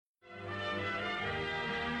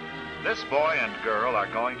This boy and girl are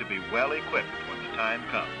going to be well equipped when the time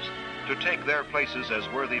comes to take their places as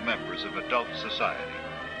worthy members of adult society.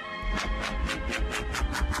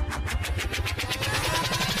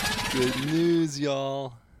 Good news,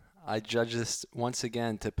 y'all. I judge this once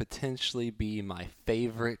again to potentially be my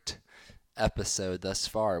favorite episode thus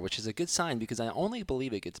far, which is a good sign because I only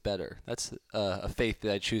believe it gets better. That's a faith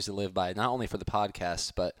that I choose to live by, not only for the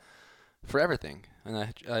podcast, but for everything.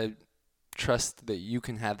 And I trust that you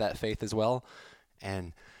can have that faith as well.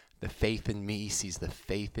 And the faith in me sees the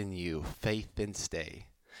faith in you. Faith and stay.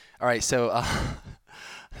 All right, so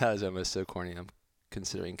that was almost so corny. I'm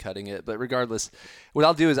considering cutting it. But regardless, what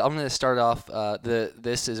I'll do is I'm going to start off.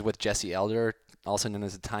 This is with Jesse Elder, also known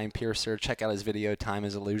as the Time Piercer. Check out his video, Time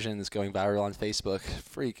is Illusion. It's going viral on Facebook.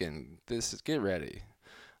 Get ready.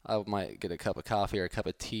 I might get a cup of coffee or a cup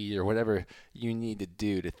of tea or whatever you need to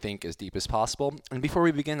do to think as deep as possible. And before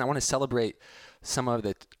we begin, I want to celebrate some of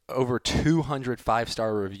the over 200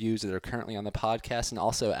 5-star reviews that are currently on the podcast, and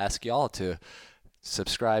also ask y'all to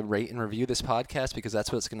subscribe, rate, and review this podcast, because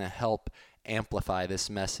that's what's going to help amplify this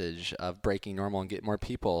message of breaking normal and get more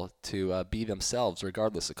people to be themselves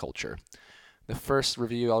regardless of culture. The first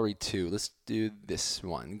review, I'll read two. Let's do this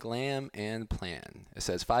one. Glam and Plan. It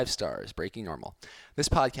says, 5 stars, Breaking Normal. This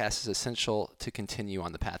podcast is essential to continue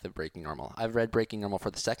on the path of breaking normal. I've read Breaking Normal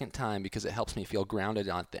for the second time because it helps me feel grounded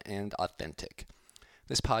and authentic.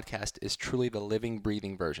 This podcast is truly the living,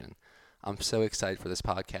 breathing version. I'm so excited for this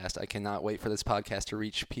podcast. I cannot wait for this podcast to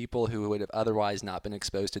reach people who would have otherwise not been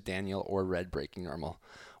exposed to Daniel or read Breaking Normal.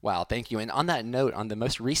 Wow, thank you. And on that note, on the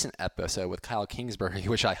most recent episode with Kyle Kingsbury,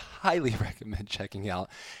 which I highly recommend checking out,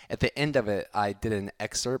 at the end of it, I did an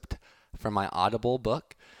excerpt from my Audible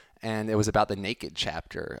book, and it was about the naked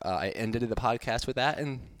chapter. I ended the podcast with that,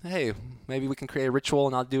 and hey, maybe we can create a ritual,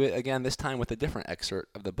 and I'll do it again this time with a different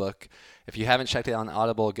excerpt of the book. If you haven't checked it out on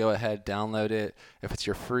Audible, go ahead, download it. If it's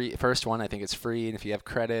your first one, I think it's free, and if you have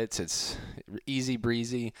credits, it's easy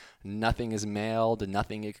breezy. Nothing is mailed, and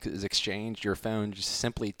nothing is exchanged. Your phone just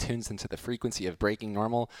simply tunes into the frequency of breaking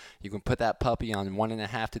normal. You can put that puppy on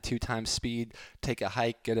 1.5 to 2 times speed, take a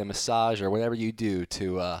hike, get a massage, or whatever you do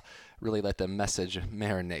to really let the message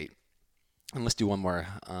marinate. And let's do one more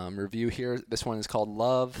review here. This one is called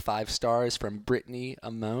Love, 5 stars, from Brittany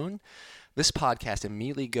Amone. This podcast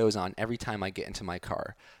immediately goes on every time I get into my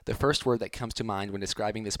car. The first word that comes to mind when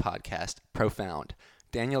describing this podcast, profound.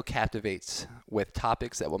 Daniel captivates with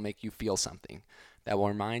topics that will make you feel something, that will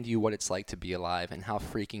remind you what it's like to be alive and how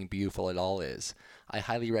freaking beautiful it all is. I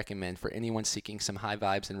highly recommend for anyone seeking some high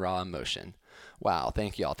vibes and raw emotion. Wow,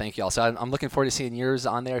 thank y'all. So I'm looking forward to seeing yours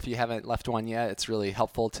on there. If you haven't left one yet, it's really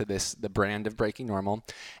helpful to the brand of Breaking Normal.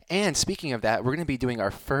 And speaking of that, we're going to be doing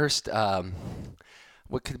our first,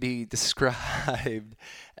 what could be described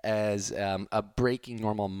as a Breaking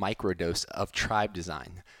Normal microdose of Tribe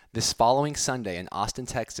Design. This following Sunday in Austin,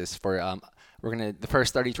 Texas, for the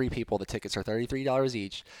first 33 people, the tickets are $33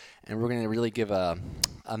 each, and we're going to really give a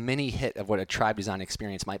mini hit of what a Tribe Design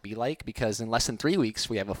experience might be like, because in less than 3 weeks,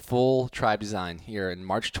 we have a full Tribe Design here in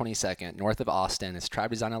March 22nd, north of Austin. It's Tribe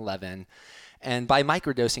Design 11. And by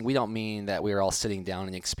microdosing, we don't mean that we are all sitting down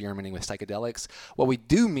and experimenting with psychedelics. What we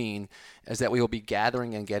do mean is that we will be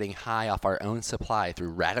gathering and getting high off our own supply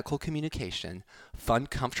through radical communication, fun,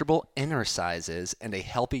 comfortable exercises, and a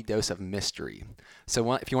healthy dose of mystery.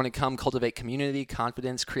 So if you want to come cultivate community,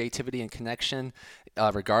 confidence, creativity, and connection,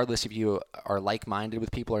 regardless if you are like-minded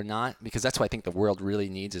with people or not, because that's what I think the world really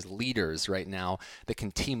needs is leaders right now that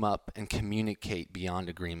can team up and communicate beyond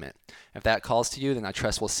agreement. If that calls to you, then I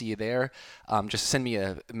trust we'll see you there. Just send me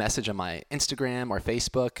a message on my Instagram or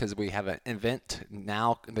Facebook, because we have an event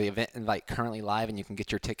now, the event invite currently live, and you can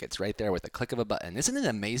get your tickets right there with a click of a button. Isn't it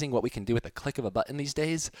amazing what we can do with a click of a button these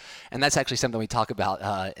days? And that's actually something we talk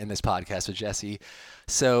about in this podcast with Jesse.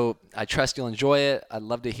 So I trust you'll enjoy it. I'd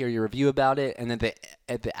love to hear your review about it. And then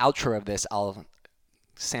at the outro of this, I'll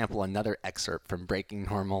sample another excerpt from Breaking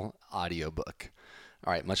Normal audiobook.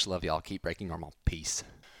 All right, much love, y'all. Keep breaking normal. Peace.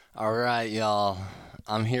 All right, y'all.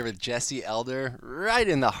 I'm here with Jesse Elder, right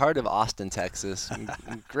in the heart of Austin, Texas.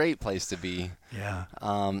 Great place to be. Yeah.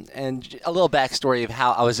 And a little backstory of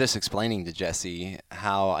how I was just explaining to Jesse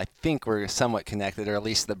how I think we're somewhat connected, or at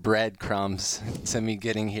least the breadcrumbs to me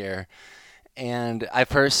getting here. And I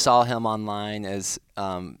first saw him online as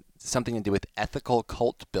something to do with ethical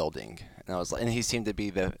cult building. And he seemed to be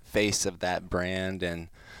the face of that brand and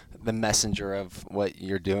the messenger of what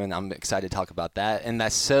you're doing. I'm excited to talk about that. And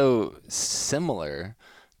that's so similar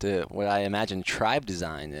to what I imagine Tribe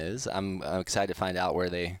Design is. I'm excited to find out where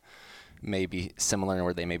they may be similar and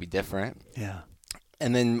where they may be different. Yeah.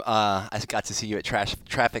 And then I got to see you at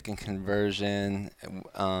Traffic and Conversion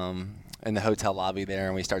in the hotel lobby there,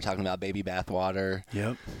 and we started talking about baby bath water.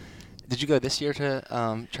 Yep. Did you go this year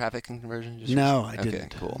to Traffic and Conversion? No, I okay,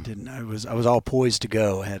 didn't. Cool. Didn't. I was all poised to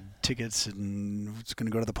go. I had tickets and was going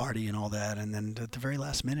to go to the party and all that. And then at the very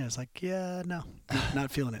last minute, I was like, yeah, no,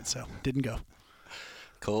 not feeling it. So didn't go.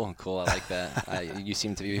 Cool. I like that. You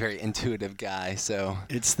seem to be a very intuitive guy. So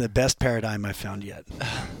it's the best paradigm I've found yet.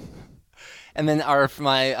 And then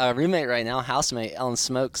my roommate right now, housemate Ellen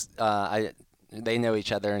Smokes, they know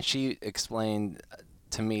each other, and she explained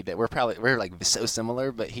to me that we're like so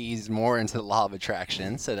similar, but he's more into the law of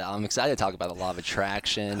attraction. So I'm excited to talk about the law of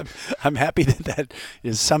attraction. I'm happy that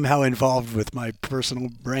is somehow involved with my personal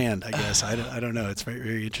brand, I guess. I don't know. It's very,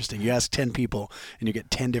 very interesting. You ask 10 people and you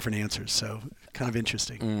get 10 different answers. So kind of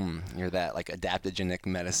interesting. You're that like adaptogenic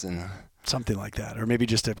medicine. Something like that. Or maybe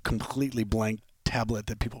just a completely blank tablet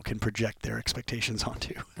that people can project their expectations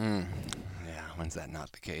onto. When's that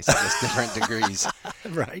not the case? I guess different degrees.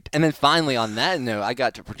 Right. And then finally, on that note, I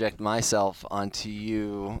got to project myself onto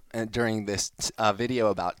you during this video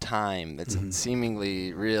about time that's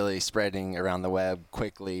seemingly really spreading around the web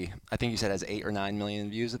quickly. I think you said it has 8 or 9 million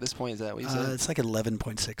views at this point. Is that what you said? It's like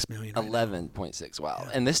 11.6 million. Right 11.6. Wow.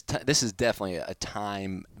 Yeah. And this is definitely a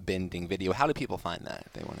time-bending video. How do people find that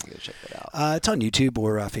if they want to go check that out? It's on YouTube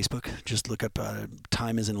or Facebook. Just look up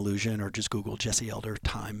Time is an Illusion or just Google Jesse Elder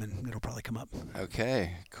Time and it'll probably come up.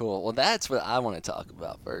 Okay, cool. Well, that's what I want to talk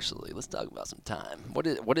about firstly. Let's talk about some time.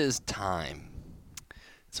 What is time?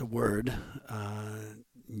 It's a word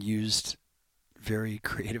used very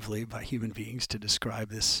creatively by human beings to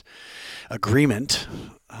describe this agreement.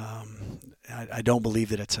 I don't believe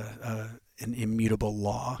that it's an immutable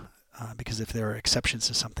law because if there are exceptions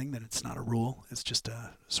to something, then it's not a rule. It's just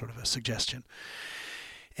a sort of a suggestion.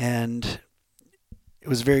 And it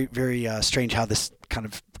was very, very strange how this kind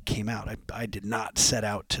of came out. I did not set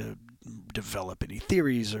out to develop any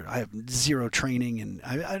theories, or I have zero training, and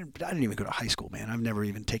I didn't even go to high school, man. I've never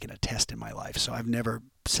even taken a test in my life, so I've never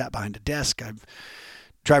sat behind a desk. I've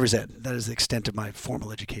driver's ed. That is the extent of my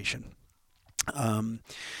formal education.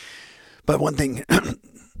 But one thing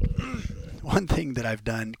that I've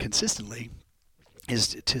done consistently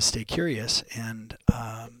is to stay curious, and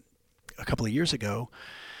a couple of years ago,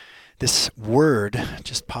 this word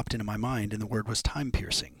just popped into my mind, and the word was time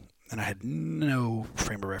piercing. And I had no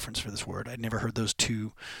frame of reference for this word. I'd never heard those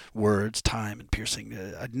two words, time and piercing.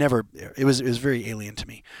 It was very alien to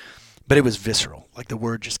me. But it was visceral. Like the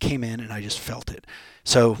word just came in and I just felt it.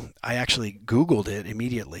 So I actually Googled it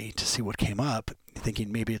immediately to see what came up,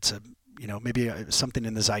 thinking maybe it's maybe something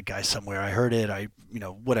in the zeitgeist somewhere. I heard it,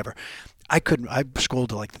 whatever. I scrolled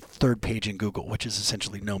to like the third page in Google, which is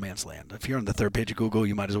essentially no man's land. If you're on the third page of Google,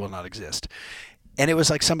 you might as well not exist. And it was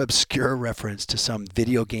like some obscure reference to some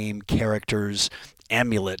video game character's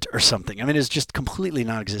amulet or something. I mean, it's just completely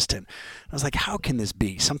non-existent. I was like, how can this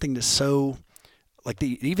be? Something that's so, like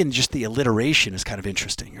even just the alliteration is kind of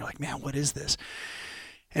interesting. You're like, man, what is this?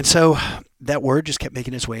 And so that word just kept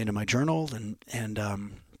making its way into my journal, and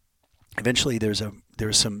eventually there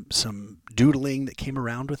was some doodling that came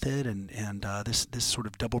around with it, and this sort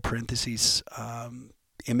of double parentheses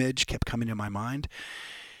image kept coming to my mind,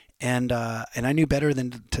 and I knew better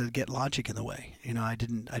than to get logic in the way. I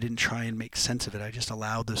didn't try and make sense of it. I just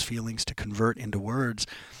allowed those feelings to convert into words,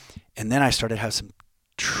 and then I started to have some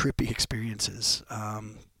trippy experiences,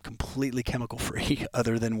 completely chemical free,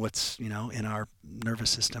 other than what's in our nervous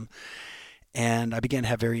system, and I began to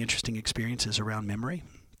have very interesting experiences around memory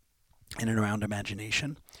and around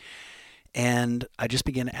imagination. And I just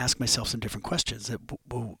began to ask myself some different questions. That,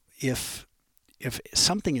 well, if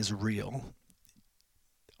something is real,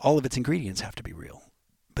 all of its ingredients have to be real.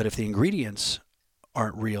 But if the ingredients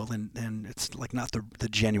aren't real, then it's like not the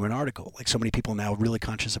genuine article. Like so many people now are really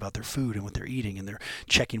conscious about their food and what they're eating, and they're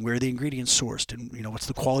checking where the ingredient's sourced and what's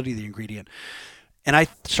the quality of the ingredient. And I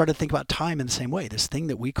started to think about time in the same way. This thing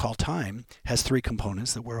that we call time has 3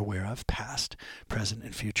 components that we're aware of: past, present,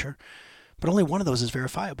 and future. But only one of those is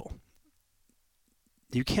verifiable.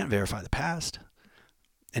 You can't verify the past,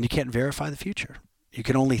 and you can't verify the future. You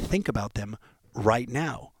can only think about them right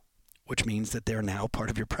now, which means that they're now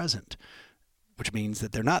part of your present, which means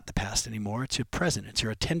that they're not the past anymore. It's your present. It's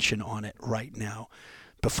your attention on it right now.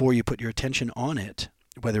 Before you put your attention on it,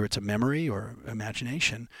 whether it's a memory or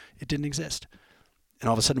imagination, it didn't exist. And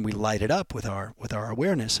all of a sudden we light it up with our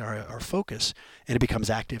awareness, our focus, and it becomes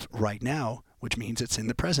active right now, which means it's in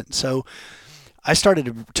the present. So I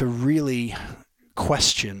started to really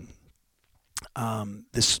question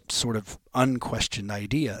this sort of unquestioned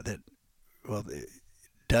idea that, well,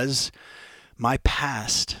 does my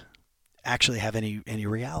past actually have any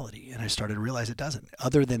reality. And I started to realize it doesn't,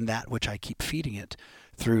 other than that which I keep feeding it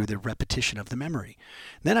through the repetition of the memory.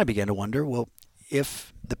 Then I began to wonder, well,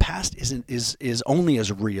 if the past is only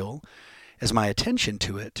as real as my attention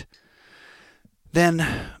to it, then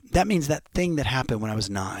that means that thing that happened when I was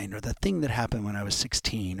 9, or the thing that happened when I was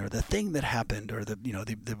 16, or the thing that happened, or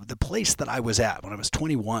the place that I was at when I was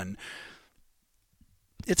 21,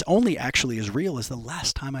 it's only actually as real as the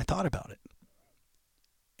last time I thought about it.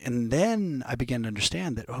 And then I began to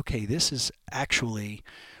understand that, okay, this is actually,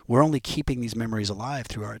 we're only keeping these memories alive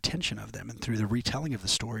through our attention of them and through the retelling of the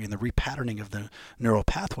story and the repatterning of the neural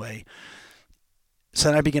pathway. So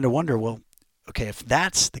then I began to wonder, well, okay, if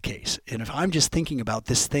that's the case, and if I'm just thinking about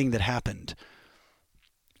this thing that happened,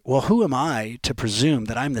 well, who am I to presume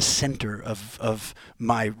that I'm the center of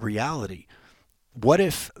my reality? What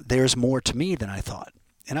if there's more to me than I thought?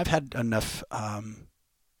 And I've had enough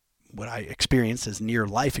what I experienced as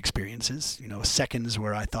near-life experiences, seconds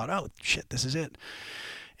where I thought, oh, shit, this is it.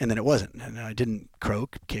 And then it wasn't. And I didn't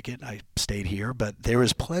croak, kick it. I stayed here. But there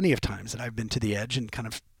was plenty of times that I've been to the edge and kind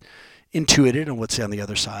of intuited on what's on the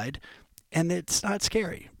other side. And it's not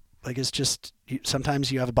scary. Like, it's just, sometimes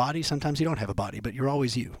you have a body, sometimes you don't have a body, but you're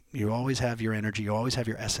always you. You always have your energy, you always have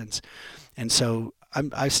your essence. And so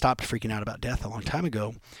I stopped freaking out about death a long time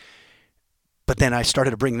ago. But then I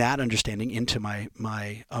started to bring that understanding into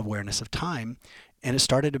my awareness of time. And it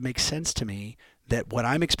started to make sense to me that what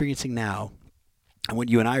I'm experiencing now, and what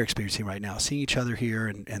you and I are experiencing right now, seeing each other here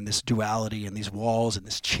and this duality and these walls and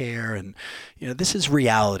this chair, and this is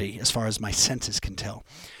reality as far as my senses can tell.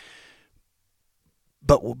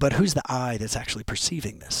 But who's the I that's actually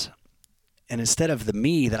perceiving this? And instead of the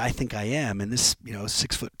me that I think I am in this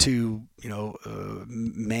 6'2",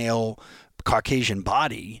 male Caucasian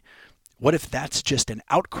body, what if that's just an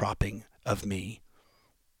outcropping of me,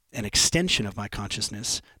 an extension of my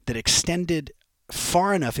consciousness that extended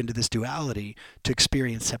far enough into this duality to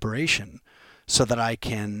experience separation so that I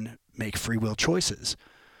can make free will choices?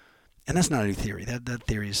 And that's not a new theory. That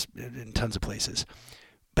theory is in tons of places.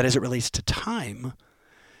 But as it relates to time,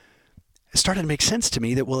 it started to make sense to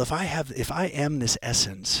me that, well, if I am this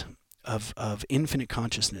essence of infinite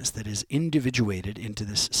consciousness that is individuated into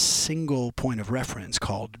this single point of reference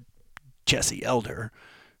called Jesse Elder,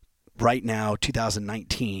 right now,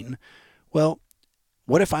 2019, well,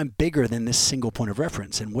 what if I'm bigger than this single point of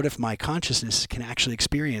reference? And what if my consciousness can actually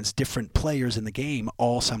experience different players in the game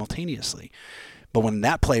all simultaneously? But when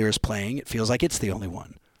that player is playing, it feels like it's the only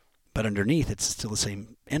one. But underneath, it's still the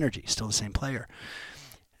same energy, still the same player.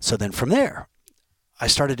 So then from there, I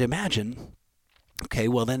started to imagine, okay,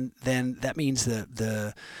 well then that means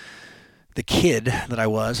the kid that I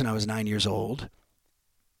was when I was 9 years old,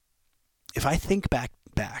 if I think back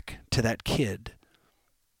to that kid,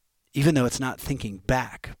 even though it's not thinking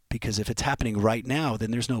back, because if it's happening right now,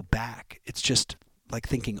 then there's no back. It's just like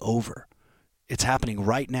thinking over. It's happening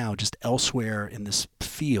right now, just elsewhere in this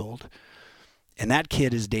field. And that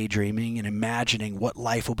kid is daydreaming and imagining what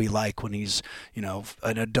life will be like when he's,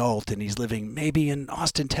 an adult and he's living maybe in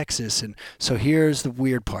Austin, Texas. And so here's the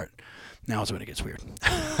weird part. Now is when it gets weird.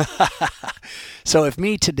 So if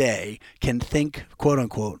me today can think, quote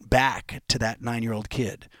unquote, back to that 9-year-old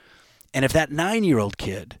kid, and if that 9-year-old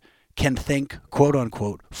kid can think, quote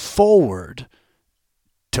unquote, forward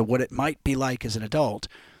to what it might be like as an adult,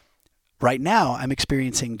 right now I'm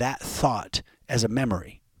experiencing that thought as a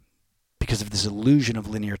memory, because of this illusion of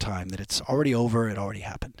linear time, that it's already over, it already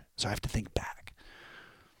happened. So I have to think back.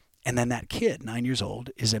 And then that kid, 9 years old,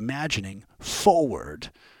 is imagining forward,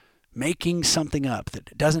 making something up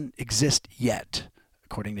that doesn't exist yet,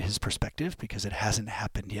 according to his perspective, because it hasn't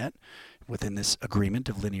happened yet within this agreement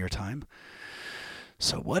of linear time.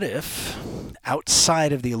 So what if,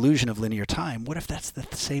 outside of the illusion of linear time, what if that's the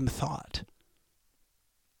same thought?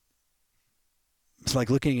 It's like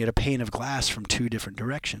looking at a pane of glass from two different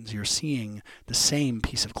directions. You're seeing the same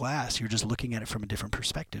piece of glass. You're just looking at it from a different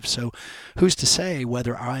perspective. So who's to say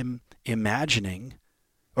whether I'm imagining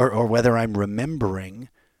or whether I'm remembering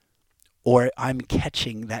or I'm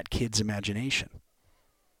catching that kid's imagination?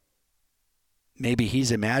 Maybe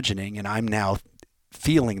he's imagining and I'm now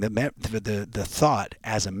feeling the thought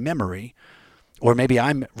as a memory, or maybe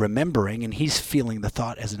I'm remembering and he's feeling the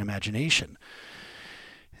thought as an imagination.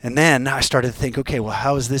 And then I started to think, okay, well,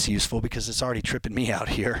 how is this useful? Because it's already tripping me out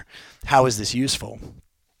here. How is this useful?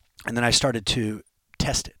 And then I started to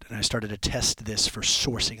test it. And I started to test this for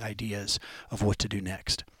sourcing ideas of what to do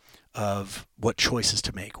next, of what choices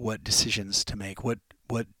to make, what decisions to make, what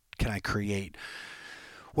can I create?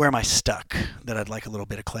 Where am I stuck that I'd like a little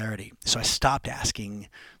bit of clarity? So I stopped asking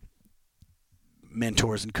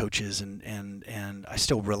mentors and coaches, and I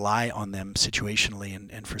still rely on them situationally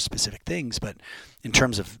and for specific things. But in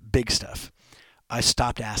terms of big stuff, I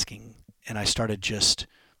stopped asking, and I started just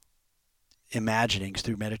imagining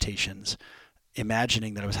through meditations,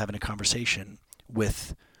 imagining that I was having a conversation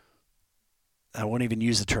with, I won't even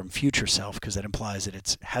use the term future self because that implies that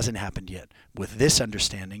it hasn't happened yet. With this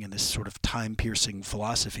understanding and this sort of time-piercing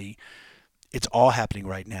philosophy, it's all happening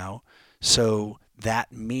right now. So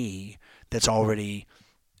that me that's already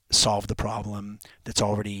solved the problem, that's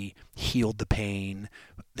already healed the pain,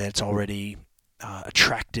 that's already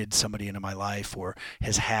attracted somebody into my life, or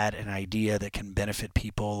has had an idea that can benefit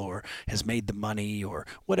people, or has made the money, or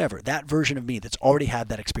whatever, that version of me that's already had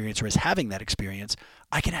that experience or is having that experience,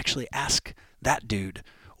 I can actually ask that dude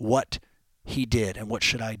what he did and what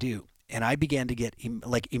should I do. And I began to get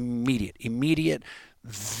immediate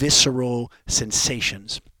visceral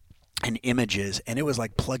sensations and images, and it was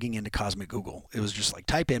like plugging into cosmic Google. It was just like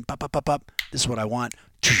type in, pop, this is what I want.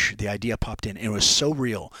 The idea popped in, and it was so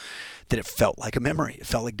real that it felt like a memory. It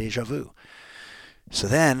felt like deja vu. So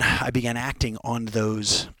then I began acting on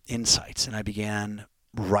those insights, and I began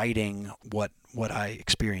writing what I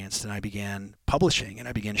experienced, and I began publishing, and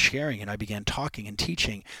I began sharing, and I began talking and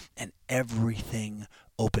teaching, and everything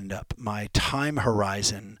opened up. My time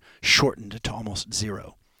horizon shortened to almost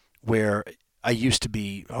zero, where I used to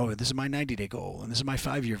be, this is my 90-day goal, and this is my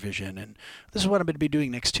 5-year vision, and this is what I'm going to be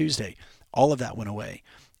doing next Tuesday. All of that went away,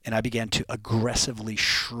 and I began to aggressively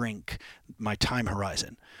shrink my time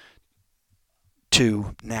horizon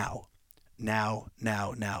to now.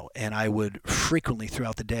 And I would frequently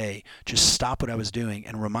throughout the day just stop what I was doing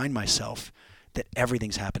and remind myself that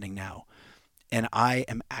everything's happening now. And I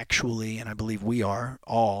am actually, and I believe we are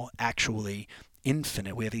all actually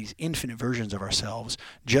infinite. We have these infinite versions of ourselves,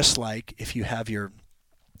 just like if you have your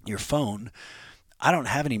phone. I don't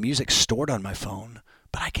have any music stored on my phone,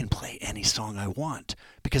 but I can play any song I want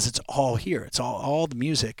because it's all here. It's all the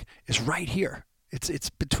music is right here. It's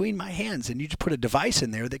between my hands, and you just put a device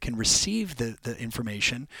in there that can receive the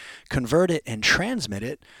information, convert it, and transmit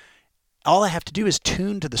it. All I have to do is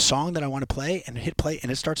tune to the song that I want to play and hit play,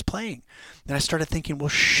 and it starts playing. And I started thinking, well,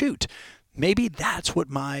 shoot, maybe that's what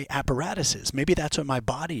my apparatus is. Maybe that's what my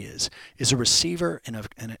body is a receiver and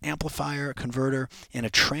an amplifier, a converter, and a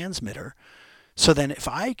transmitter. So then if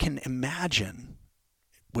I can imagine,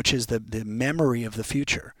 which is the memory of the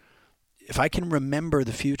future, if I can remember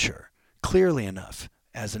the future clearly enough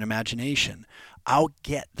as an imagination, I'll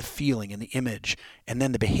get the feeling and the image, and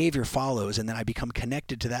then the behavior follows, and then I become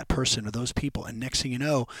connected to that person or those people, and next thing you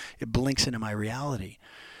know, it blinks into my reality.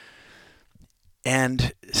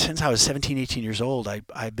 And since I was 17, 18 years old,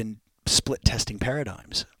 I've been split testing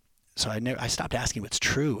paradigms. So I stopped asking what's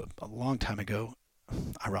true a long time ago.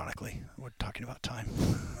 Ironically, we're talking about time.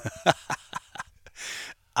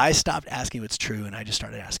 I stopped asking what's true, and I just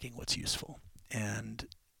started asking what's useful. And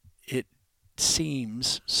it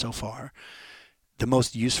seems, so far, the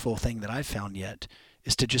most useful thing that I've found yet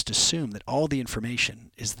is to just assume that all the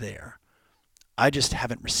information is there. I just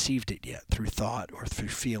haven't received it yet through thought or through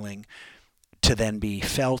feeling, to then be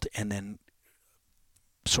felt and then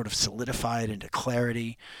sort of solidified into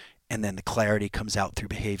clarity. And then the clarity comes out through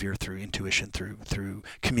behavior, through intuition, through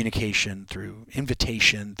communication, through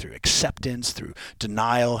invitation, through acceptance, through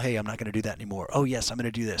denial. Hey, I'm not going to do that anymore. Oh, yes, I'm going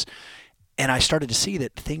to do this. And I started to see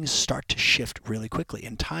that things start to shift really quickly,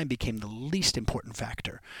 and time became the least important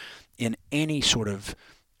factor in any sort of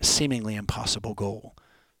seemingly impossible goal.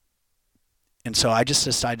 And so I just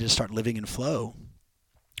decided to start living in flow,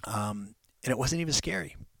 and it wasn't even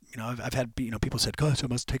scary. I've had people said, "Gosh, it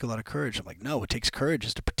must take a lot of courage." I'm like, no, what takes courage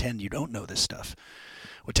is to pretend you don't know this stuff.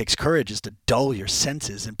 What takes courage is to dull your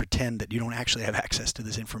senses and pretend that you don't actually have access to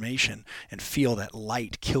this information, and feel that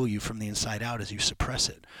light kill you from the inside out as you suppress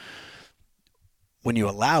it. When you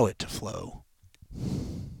allow it to flow,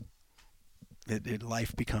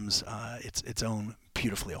 life becomes its own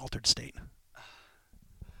beautifully altered state.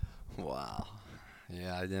 Wow.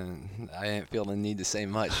 Yeah, I didn't feel the need to say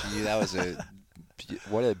much. That was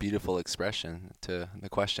what a beautiful expression to the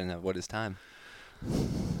question of what is time.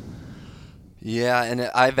 Yeah, and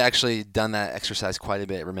I've actually done that exercise quite a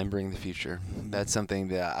bit, remembering the future. That's something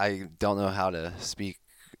that I don't know how to speak.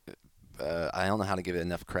 I don't know how to give it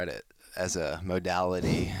enough credit as a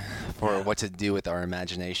modality for what to do with our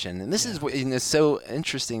imagination. And this is it's so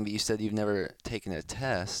interesting that you said you've never taken a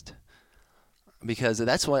test, because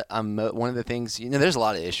that's what one of the things, there's a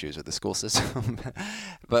lot of issues with the school system,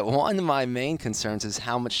 but one of my main concerns is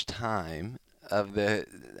how much time of the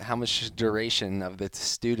how much duration of the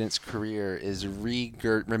student's career is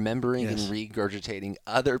remembering Yes. and regurgitating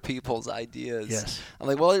other people's ideas. Yes. I'm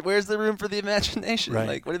like, well, where's the room for the imagination? Right.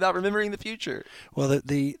 Like, what about remembering the future? Well,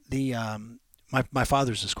 my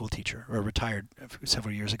father's a school teacher, or retired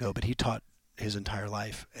several years ago, but he taught his entire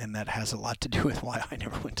life, and that has a lot to do with why I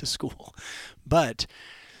never went to school. But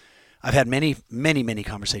I've had many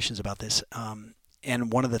conversations about this,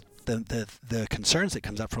 and one of the concerns that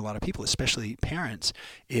comes up for a lot of people, especially parents,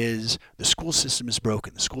 is the school system is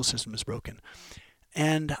broken. The school system is broken.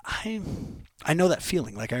 And I know that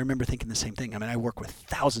feeling. Like, I remember thinking the same thing. I mean, I work with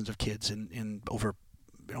thousands of kids in over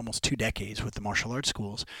almost 2 decades with the martial arts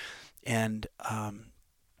schools, and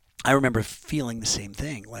I remember feeling the same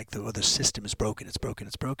thing. Like, the system is broken. It's broken.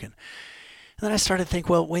 It's broken. And then I started to think,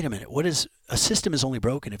 well, wait a minute. A system is only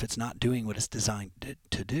broken if it's not doing what it's designed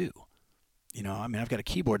to do. You know, I mean, I've got a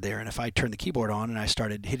keyboard there, and if I turned the keyboard on and I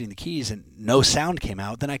started hitting the keys and no sound came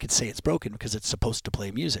out, then I could say it's broken because it's supposed to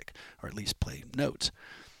play music, or at least play notes.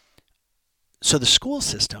 So the school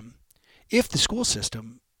system, if the school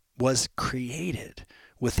system was created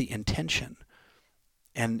with the intention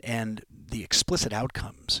and the explicit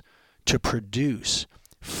outcomes to produce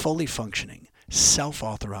fully functioning,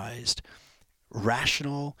 self-authorized,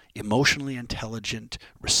 rational, emotionally intelligent,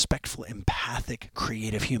 respectful, empathic,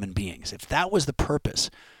 creative human beings. If that was the purpose,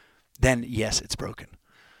 then yes, it's broken.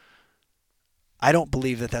 I don't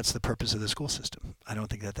believe that that's the purpose of the school system. I don't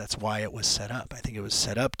think that that's why it was set up. I think it was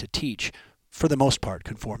set up to teach, for the most part,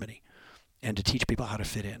 conformity, and to teach people how to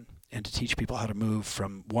fit in, and to teach people how to move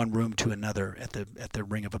from one room to another at the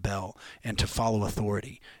ring of a bell, and to follow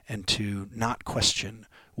authority, and to not question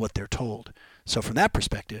what they're told. So from that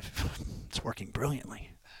perspective, it's working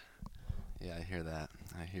brilliantly. Yeah, I hear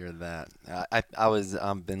that. I was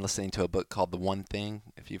been listening to a book called The One Thing,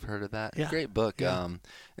 if you've heard of that. Yeah. Great book. Yeah.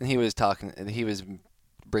 And he was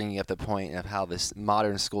bringing up the point of how this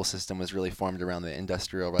modern school system was really formed around the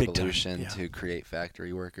Industrial Big time, Revolution yeah. to create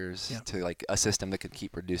factory workers, Yeah. to like a system that could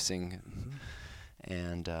keep producing. Mm-hmm.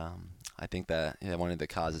 And I think that one of the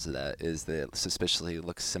causes of that is that it suspiciously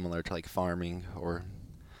looks similar to like farming or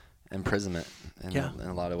imprisonment in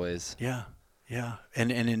a lot of ways. Yeah, yeah, and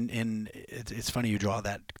it's funny you draw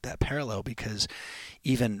that parallel, because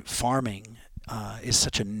even farming is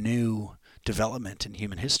such a new development in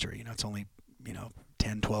human history. You know, it's only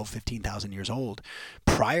 10, 12, 15,000 years old.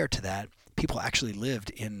 Prior to that, people actually lived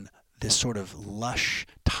in this sort of lush,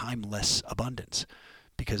 timeless abundance,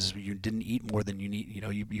 because you didn't eat more than you need.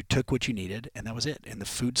 You took what you needed, and that was it. And the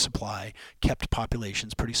food supply kept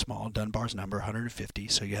populations pretty small. Dunbar's number, 150.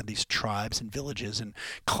 So you had these tribes and villages and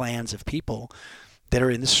clans of people that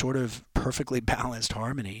are in this sort of perfectly balanced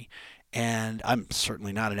harmony. And I'm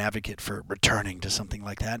certainly not an advocate for returning to something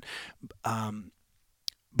like that.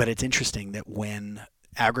 But it's interesting that when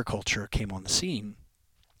agriculture came on the scene,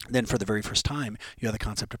 then for the very first time, you had the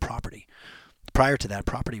concept of property. Prior to that,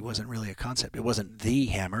 property wasn't really a concept. It wasn't the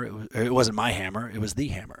hammer. It wasn't my hammer. It was the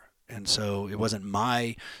hammer. And so it wasn't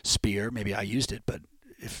my spear. Maybe I used it, but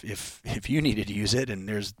if you needed to use it and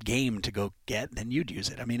there's game to go get, then you'd use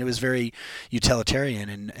it. I mean, it was very utilitarian,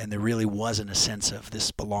 and there really wasn't a sense of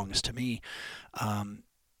this belongs to me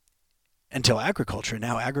until agriculture.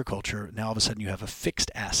 Now all of a sudden you have a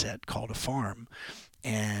fixed asset called a farm,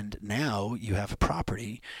 and now you have a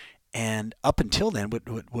property. And up until then,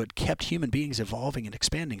 what kept human beings evolving and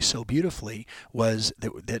expanding so beautifully was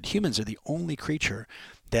that humans are the only creature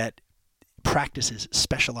that practices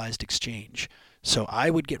specialized exchange. So I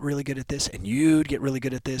would get really good at this, and you'd get really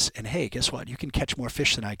good at this, and hey, guess what? You can catch more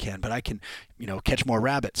fish than I can, but I can, catch more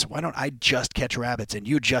rabbits. Why don't I just catch rabbits and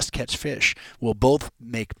you just catch fish? We'll both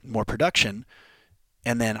make more production,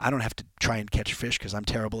 and then I don't have to try and catch fish because I'm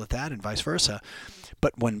terrible at that, and vice versa.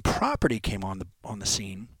 But when property came on the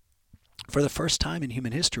scene, for the first time in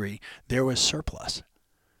human history, there was surplus.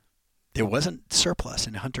 There wasn't surplus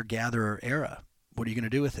in a hunter-gatherer era. What are you going to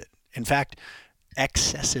do with it? In fact,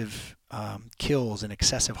 excessive kills and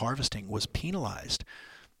excessive harvesting was penalized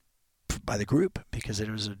by the group because it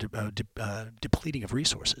was a depleting of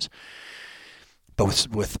resources. But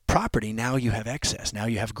with property, now you have excess. Now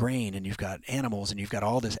you have grain, and you've got animals, and you've got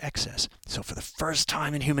all this excess. So for the first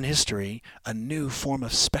time in human history, a new form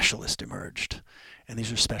of specialist emerged. And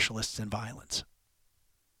these are specialists in violence.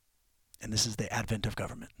 And this is the advent of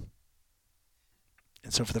government.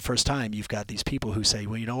 And so for the first time, you've got these people who say,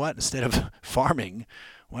 well, you know what? Instead of farming,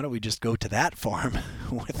 why don't we just go to that farm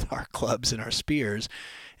with our clubs and our spears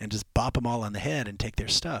and just bop them all on the head and take their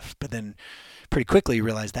stuff? But then pretty quickly you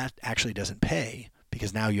realize that actually doesn't pay,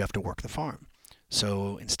 because now you have to work the farm.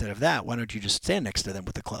 So instead of that, why don't you just stand next to them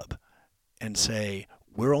with the club and say,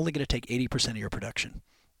 we're only going to take 80% of your production.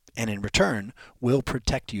 And in return, we'll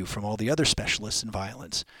protect you from all the other specialists in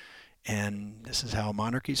violence. And this is how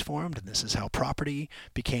monarchies formed, and this is how property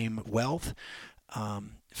became wealth.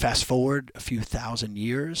 Fast forward a few thousand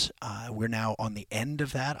years, we're now on the end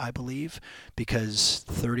of that, I believe, because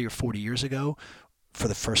 30 or 40 years ago, for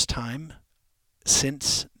the first time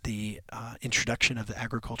since the introduction of the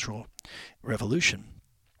agricultural revolution,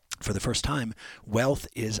 for the first time, wealth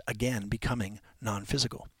is again becoming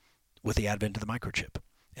non-physical with the advent of the microchip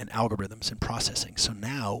and algorithms and processing. So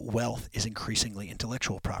now wealth is increasingly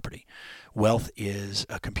intellectual property. Wealth is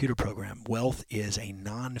a computer program. Wealth is a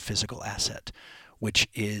non-physical asset, which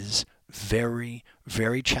is very,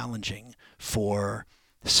 very challenging for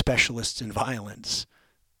specialists in violence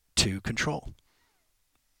to control.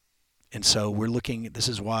 And so we're looking, this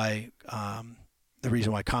is why the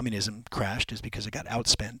reason why communism crashed is because it got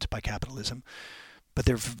outspent by capitalism. But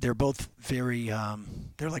they're both very,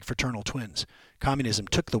 they're like fraternal twins. Communism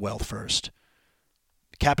took the wealth first.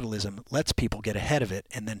 Capitalism lets people get ahead of it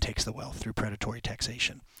and then takes the wealth through predatory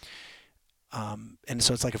taxation. And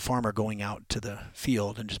so it's like a farmer going out to the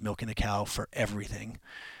field and just milking the cow for everything.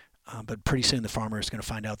 But pretty soon the farmer is going to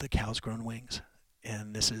find out the cow's grown wings.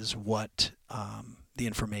 And this is what the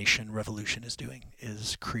information revolution is doing,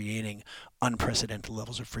 is creating unprecedented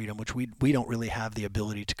levels of freedom, which we don't really have the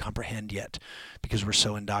ability to comprehend yet because we're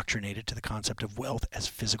so indoctrinated to the concept of wealth as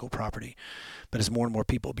physical property. But as more and more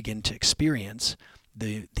people begin to experience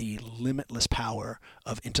the limitless power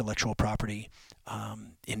of intellectual property,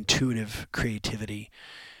 intuitive creativity,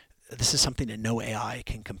 this is something that no AI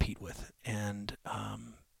can compete with. And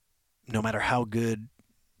no matter how good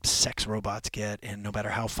sex robots get, and no matter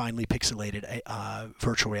how finely pixelated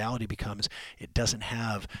virtual reality becomes, it doesn't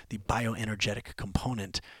have the bioenergetic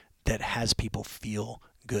component that has people feel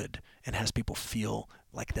good and has people feel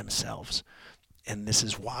like themselves. And this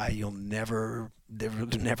is why there will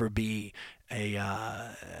never be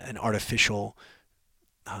an artificial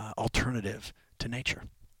alternative to nature.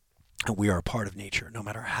 And we are a part of nature, no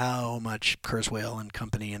matter how much Kurzweil and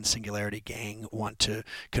company and Singularity Gang want to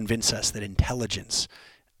convince us that intelligence,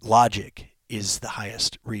 logic is the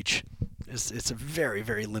highest reach. It's a very,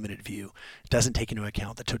 very limited view. It doesn't take into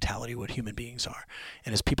account the totality of what human beings are.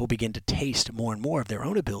 And as people begin to taste more and more of their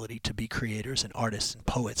own ability to be creators and artists and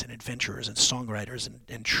poets and adventurers and songwriters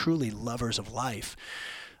and truly lovers of life,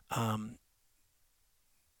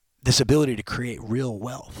 this ability to create real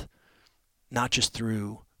wealth, not just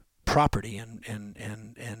through property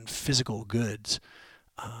and physical goods,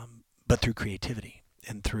 but through creativity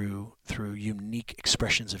and through unique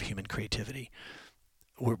expressions of human creativity.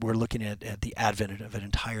 We're looking at the advent of an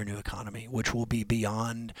entire new economy, which will be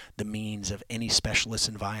beyond the means of any specialists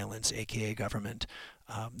in violence, aka government.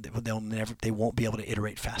 They won't be able to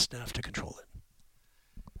iterate fast enough to control it.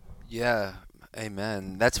 Yeah,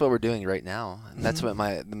 amen. That's what we're doing right now. And that's what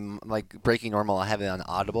like Breaking Normal, I have it on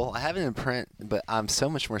Audible. I have it in print, but I'm so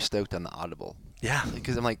much more stoked on the Audible. Yeah.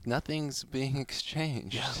 Because I'm like, nothing's being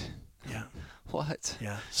exchanged. Yeah. What?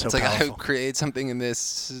 Yeah. So it's like powerful. I create something in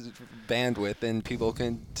this bandwidth, and people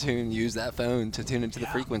can use that phone to tune into the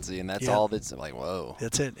frequency, and that's all. That's like, whoa.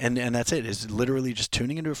 That's it, and that's it. It's literally just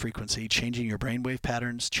tuning into a frequency, changing your brainwave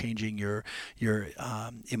patterns, changing your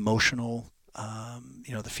emotional,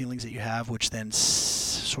 the feelings that you have, which then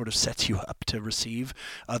sort of sets you up to receive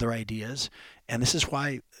other ideas. And this is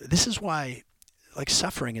why, like,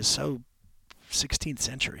 suffering is so 16th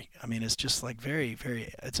century. I mean, it's just like very,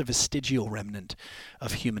 very, it's a vestigial remnant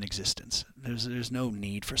of human existence. There's no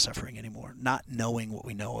need for suffering anymore. Not knowing what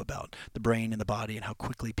we know about the brain and the body and how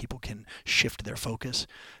quickly people can shift their focus.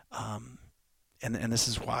 And this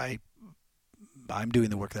is why I'm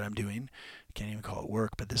doing the work that I'm doing. I can't even call it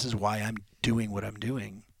work, but this is why I'm doing what I'm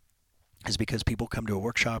doing, is because people come to a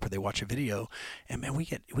workshop or they watch a video, and man, we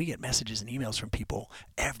get messages and emails from people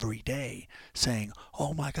every day saying,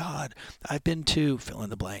 "Oh my God, I've been to fill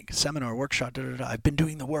in the blank seminar, workshop, I've been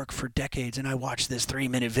doing the work for decades, and I watched this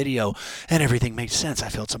 3-minute video, and everything makes sense. I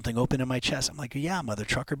felt something open in my chest." I'm like, "Yeah, mother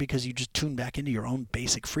trucker, because you just tune back into your own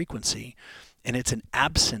basic frequency, and it's an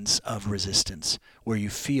absence of resistance where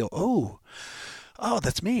you feel, oh,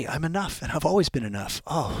 that's me. I'm enough, and I've always been enough.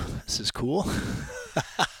 Oh, this is cool."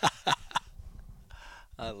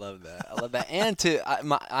 I love that. And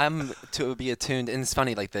I'm to be attuned. And it's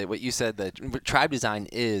funny, like what you said, that tribe design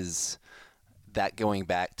is that going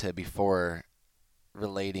back to before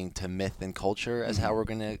relating to myth and culture as how we're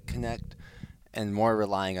going to connect, and more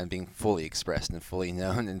relying on being fully expressed and fully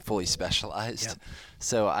known and fully specialized. Yep.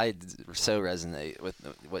 So I so resonate with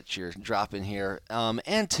what you're dropping here.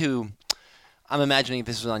 I'm imagining if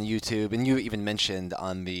this was on YouTube, and you even mentioned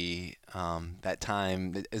on the That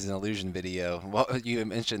Time is an illusion video. Well, you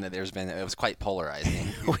mentioned that it was quite polarizing.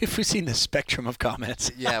 We've seen the spectrum of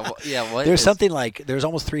comments. There's something like, there's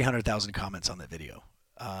almost 300,000 comments on that video.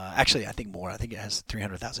 Actually, I think more. I think it has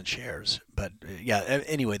 300,000 shares. But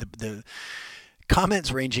anyway, the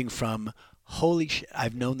comments ranging from, holy shit,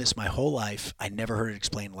 I've known this my whole life, I never heard it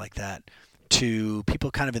explained like that, to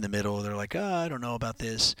people kind of in the middle. They're like, I don't know about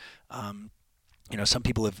this. Some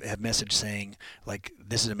people have messaged saying, like,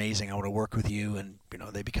 this is amazing, I want to work with you, and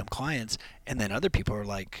they become clients. And then other people are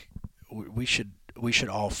like, we should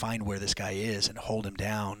all find where this guy is and hold him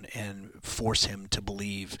down and force him to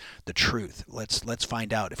believe the truth. Let's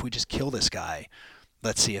find out. If we just kill this guy,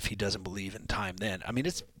 let's see if he doesn't believe in time then. I mean,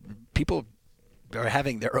 it's people are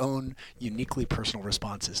having their own uniquely personal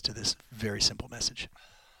responses to this very simple message.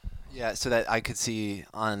 Yeah, so that I could see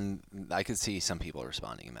some people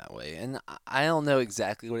responding in that way, and I don't know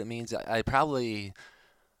exactly what it means. I probably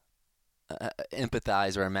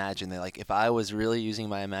empathize or imagine that, like, if I was really using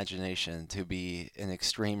my imagination to be an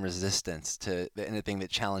extreme resistance to anything that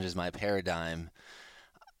challenges my paradigm,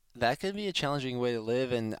 that could be a challenging way to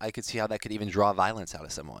live, and I could see how that could even draw violence out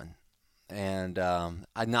of someone. And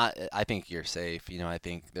I think you're safe. I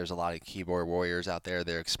think there's a lot of keyboard warriors out there.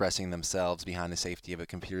 They're expressing themselves behind the safety of a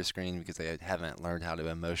computer screen because they haven't learned how to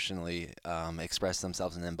emotionally express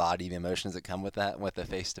themselves and embody the emotions that come with that, with the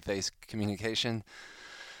face-to-face communication.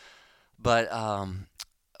 But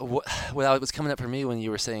what was coming up for me when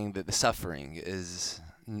you were saying that the suffering is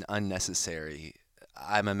unnecessary,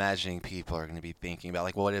 I'm imagining people are going to be thinking about,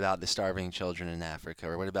 like, well, what about the starving children in Africa,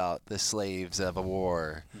 or what about the slaves of a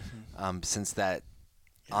war? Since that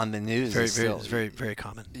on the news it's very, very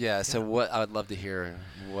common. Yeah. So I would love to hear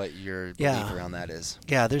what your belief around that is.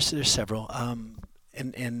 Yeah, there's several.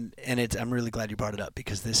 And it's, I'm really glad you brought it up,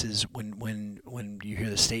 because this is when you hear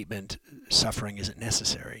the statement, suffering isn't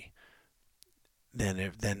necessary,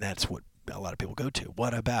 then that's what a lot of people go to.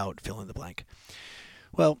 What about fill in the blank?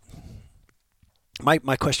 Well,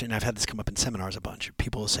 my question, and I've had this come up in seminars a bunch,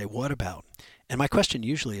 people will say, what about? And my question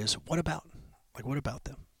usually is, what about? Like, what about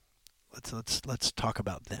them? Let's talk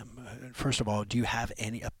about them. First of all, do you have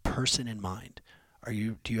a person in mind?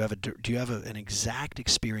 Do you have an exact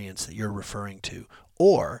experience that you're referring to,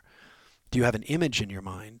 or do you have an image in your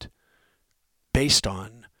mind based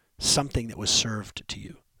on something that was served to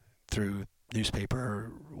you through newspaper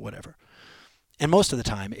or whatever? And most of the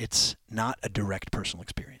time, it's not a direct personal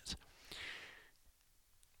experience.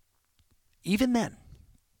 Even then,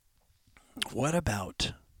 what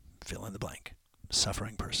about fill in the blank,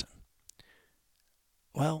 suffering person?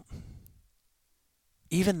 Well,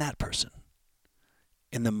 even that person,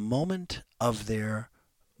 in the moment of their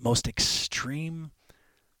most extreme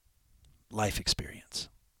life experience,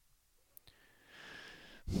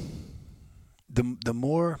 the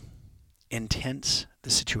more intense the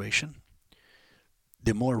situation,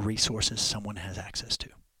 the more resources someone has access to,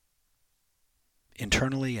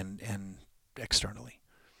 internally and externally.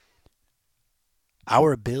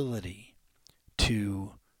 Our ability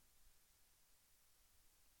to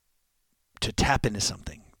tap into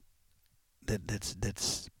something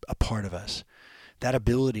that's a part of us, that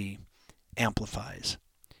ability amplifies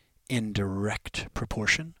in direct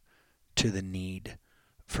proportion to the need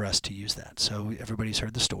for us to use that. So everybody's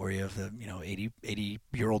heard the story of the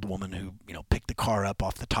 80-year-old woman who picked the car up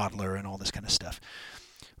off the toddler and all this kind of stuff.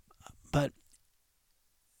 But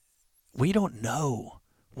we don't know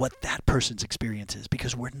what that person's experience is,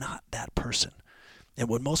 because we're not that person. And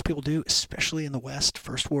what most people do, especially in the West,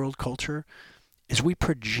 first world culture, is we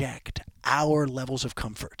project our levels of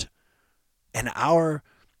comfort and our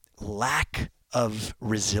lack of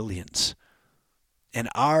resilience and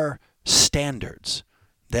our standards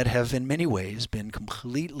that have in many ways been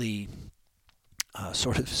completely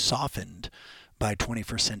sort of softened by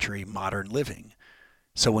 21st century modern living.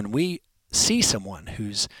 So when we see someone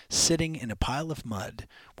who's sitting in a pile of mud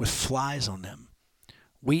with flies on them,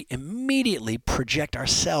 we immediately project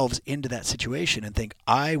ourselves into that situation and think,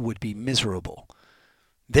 I would be miserable.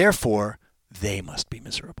 Therefore, they must be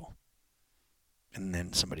miserable. And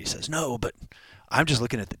then somebody says, no, but I'm just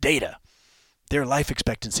looking at the data. Their life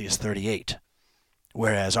expectancy is 38,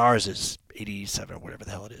 whereas ours is 87 or whatever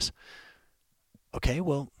the hell it is. Okay,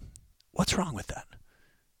 well, what's wrong with that?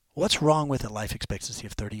 What's wrong with a life expectancy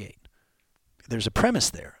of 38? There's a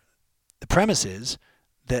premise there. The premise is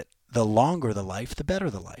that the longer the life, the better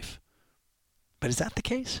the life. But is that the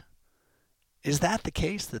case? Is that the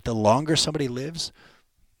case, that the longer somebody lives,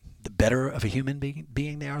 the better of a human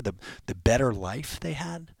being they are, the better life they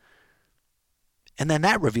had? And then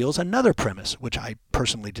that reveals another premise, which I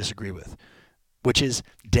personally disagree with, which is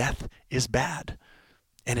death is bad.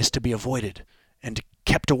 and is to be avoided and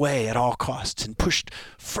kept away at all costs and pushed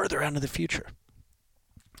further out into the future.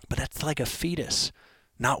 But that's like a fetus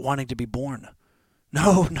not wanting to be born.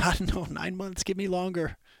 No, 9 months. Give me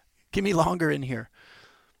longer. Give me longer in here.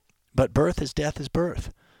 But birth is death is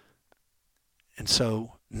birth. And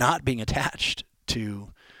so not being attached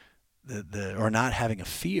to or not having a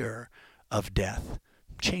fear of death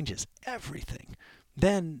changes everything.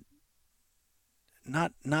 Then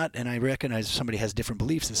and I recognize if somebody has different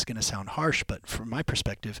beliefs, this is going to sound harsh, but from my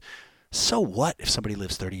perspective, so what if somebody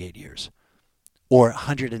lives 38 years or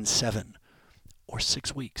 107 or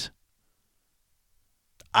 6 weeks?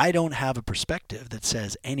 I don't have a perspective that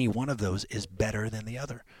says any one of those is better than the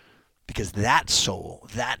other, because that soul,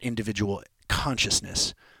 that individual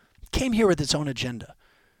consciousness came here with its own agenda.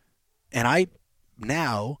 And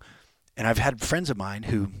I've had friends of mine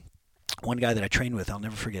who, one guy that I trained with, I'll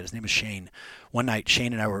never forget, his name is Shane. One night,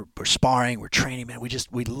 Shane and I were sparring, we're training, man.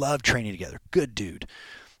 We love training together. Good dude.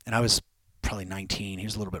 And I was probably 19. He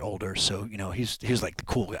was a little bit older. So, he was like the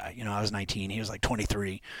cool guy. I was 19. He was like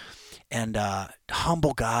 23. And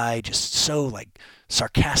humble guy, just so like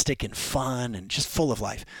sarcastic and fun and just full of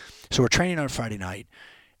life. So we're training on a Friday night,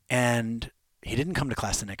 and he didn't come to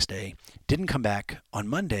class the next day, didn't come back on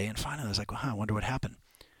Monday, and finally I was like, well, I wonder what happened.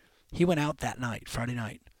 He went out that night, Friday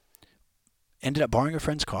night, ended up borrowing a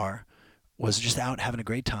friend's car, was just out having a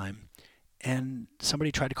great time, and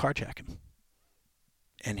somebody tried to carjack him.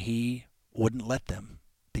 And he wouldn't let them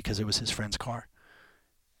because it was his friend's car.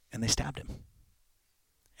 And they stabbed him.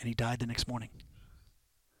 And he died the next morning.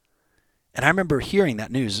 And I remember hearing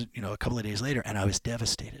that news, a couple of days later, and I was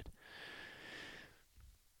devastated.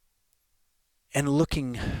 And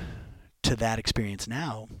looking to that experience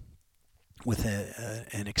now with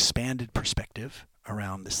an expanded perspective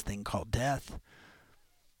around this thing called death,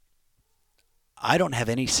 I don't have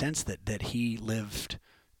any sense that he lived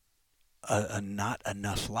a not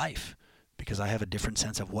enough life, because I have a different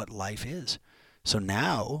sense of what life is. So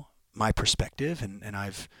now my perspective, and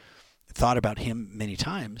I've thought about him many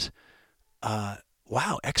times,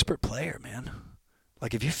 wow, expert player, man.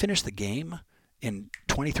 Like if you finish the game in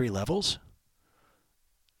 23 levels,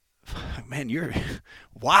 man,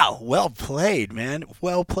 wow, well played, man,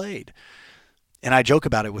 well played. And I joke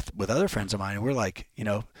about it with other friends of mine, and we're like,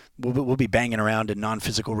 we'll be banging around in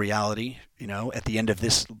non-physical reality, at the end of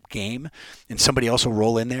this game, and somebody else will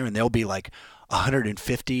roll in there, and they'll be like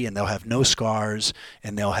 150, and they'll have no scars,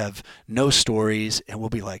 and they'll have no stories, and we'll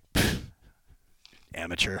be like,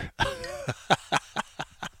 amateur.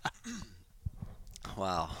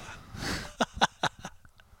 Wow.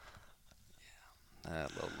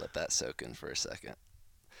 We'll let that soak in for a second.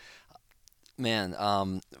 Man,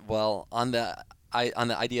 well, on the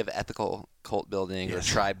idea of ethical cult building, yes,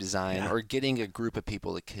 or tribe design, yeah, or getting a group of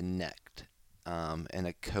people to connect in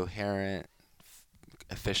a coherent,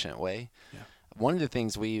 efficient way, yeah, one of the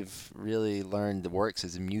things we've really learned that works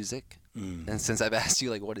is music. And since I've asked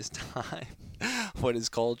you, what is time, what is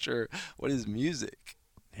culture, what is music?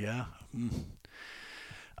 Yeah.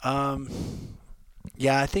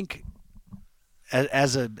 Yeah, I think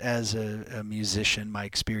as a musician, my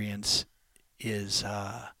experience is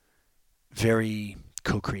very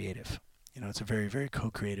co-creative. It's a very, very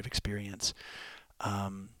co-creative experience.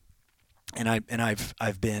 And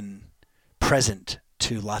I've been present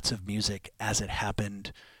to lots of music as it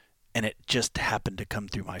happened, and it just happened to come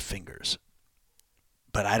through my fingers.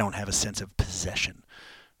 But I don't have a sense of possession.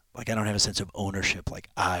 I don't have a sense of ownership.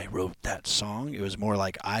 I wrote that song. It was more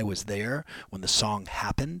like I was there when the song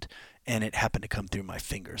happened, and it happened to come through my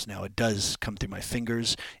fingers. Now, it does come through my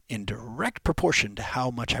fingers in direct proportion to how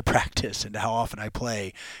much I practice and how often I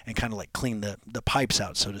play and kind of clean the pipes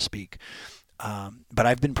out, so to speak. But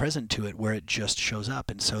I've been present to it where it just shows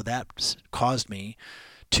up. And so that caused me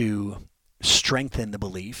to strengthen the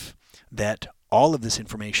belief that all of this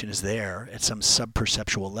information is there at some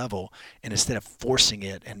sub-perceptual level, and instead of forcing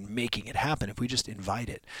it and making it happen, if we just invite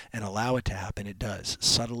it and allow it to happen, it does,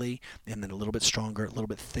 subtly, and then a little bit stronger, a little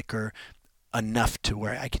bit thicker, enough to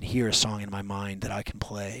where I can hear a song in my mind that I can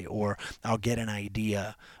play, or I'll get an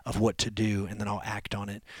idea of what to do, and then I'll act on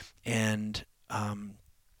it. And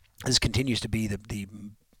this continues to be the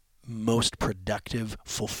most productive,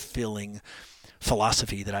 fulfilling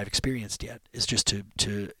philosophy that I've experienced yet, is just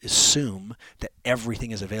to assume that everything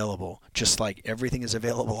is available, just like everything is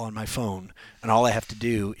available on my phone, and all I have to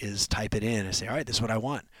do is type it in and say, all right, this is what I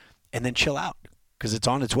want, and then chill out, because it's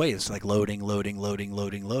on its way. It's like loading.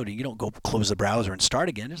 You don't go close the browser and start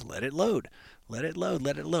again. Just let it load.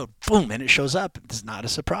 Boom, and it shows up. It's not a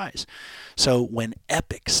surprise. So when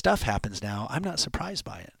epic stuff happens now, I'm not surprised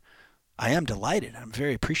by it. I am delighted. I'm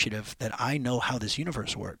very appreciative that I know how this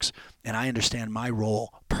universe works, and I understand my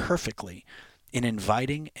role perfectly in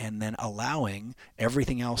inviting and then allowing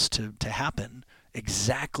everything else to happen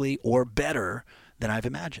exactly or better than I've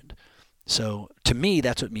imagined. So to me,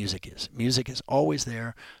 that's what music is. Music is always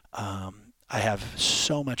there. I have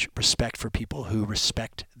so much respect for people who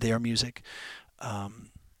respect their music.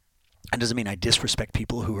 It doesn't mean I disrespect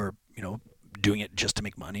people who are, doing it just to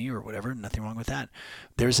make money or whatever. Nothing wrong with that.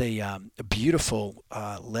 There's a beautiful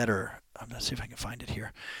letter. I'm going to see if I can find it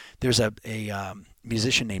here. There's a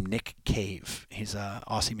musician named Nick Cave. He's an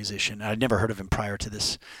Aussie musician. I'd never heard of him prior to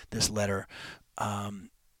this letter,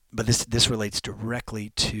 but this relates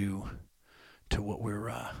directly to what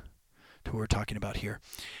we're talking about here.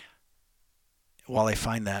 While I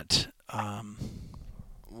find that.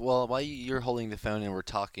 Well, while you're holding the phone and we're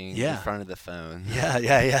talking in front of the phone.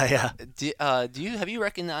 Yeah. Have you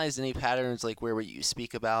recognized any patterns like where you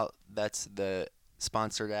speak about that's the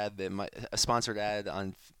sponsored ad a sponsored ad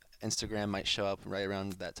on Instagram might show up right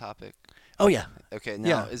around that topic? Oh yeah. Okay.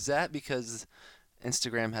 Now, is that because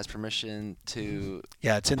Instagram has permission to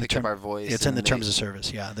it's in pick up our voice? It's in the terms of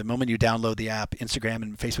service. Yeah. The moment you download the app, Instagram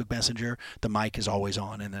and Facebook Messenger, the mic is always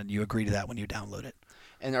on, and then you agree to that when you download it.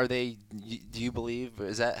 And do you believe,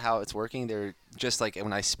 is that how it's working? They're just like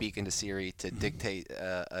when I speak into Siri to dictate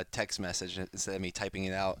a text message instead of me typing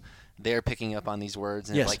it out, they're picking up on these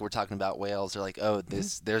words. And like we're talking about whales, they're like, oh,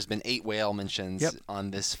 there's been 8 whale mentions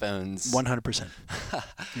on this phone's. 100%.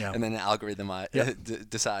 Yeah. And then the algorithm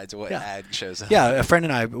decides what ad shows up. Yeah, a friend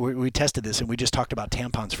and I, we tested this, and we just talked about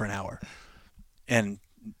tampons for an hour. And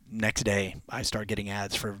next day, I start getting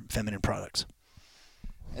ads for feminine products.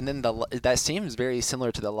 And then that seems very similar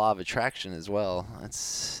to the law of attraction as well.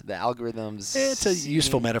 It's the algorithms. It's a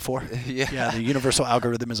useful metaphor. Yeah, the universal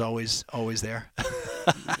algorithm is always there.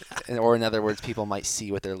 Or in other words, people might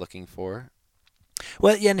see what they're looking for.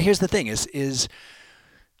 Well, yeah, and here's the thing is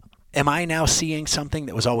am I now seeing something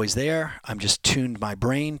that was always there? I'm just tuned my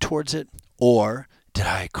brain towards it, or did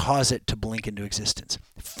I cause it to blink into existence?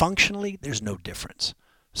 Functionally, there's no difference.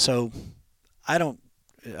 So I don't.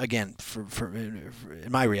 Again, for in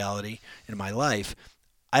my reality, in my life,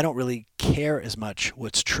 I don't really care as much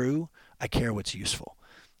what's true. I care what's useful.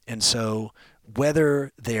 And so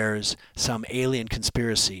whether there's some alien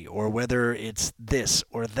conspiracy or whether it's this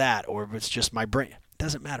or that or if it's just my brain, it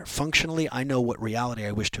doesn't matter. Functionally, I know what reality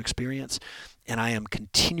I wish to experience, and I am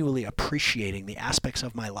continually appreciating the aspects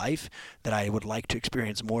of my life that I would like to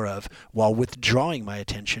experience more of while withdrawing my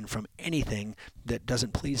attention from anything that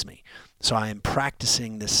doesn't please me. So I am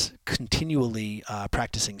practicing this, continually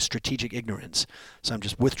practicing strategic ignorance. So I'm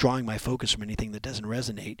just withdrawing my focus from anything that doesn't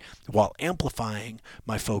resonate while amplifying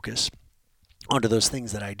my focus onto those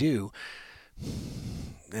things that I do.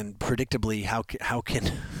 And predictably, how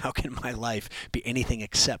can my life be anything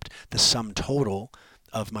except the sum total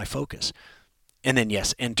of my focus? And then,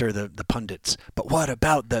 yes, enter the pundits. But what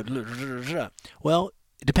about the... Well,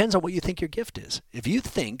 it depends on what you think your gift is. If you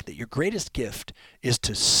think that your greatest gift is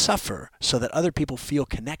to suffer so that other people feel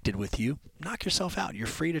connected with you, knock yourself out. You're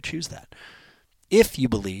free to choose that. If you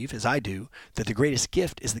believe, as I do, that the greatest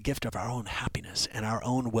gift is the gift of our own happiness and our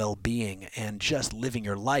own well-being and just living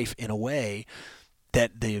your life in a way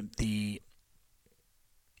that the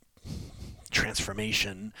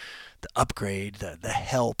transformation, the upgrade, the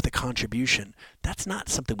help, the contribution, that's not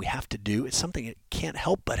something we have to do. It's something that can't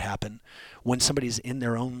help but happen when somebody's in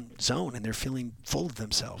their own zone and they're feeling full of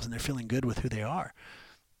themselves and they're feeling good with who they are.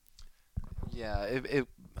 Yeah,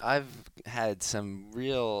 I've had some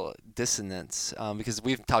real dissonance because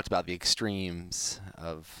we've talked about the extremes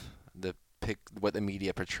of what the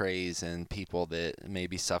media portrays and people that may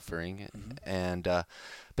be suffering, and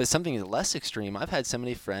but something less extreme. I've had so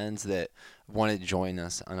many friends that want to join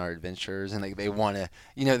us on our adventures, and they want to,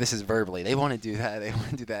 this is verbally, they want to do that,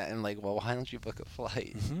 and well, why don't you book a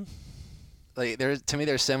flight?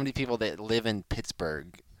 There's so many people that live in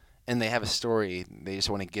Pittsburgh, and they have a story. They just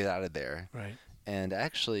want to get out of there. Right. And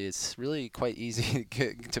actually, it's really quite easy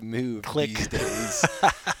to move these Click. days,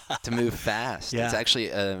 to move fast. Yeah. It's actually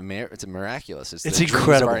it's miraculous. It's incredible.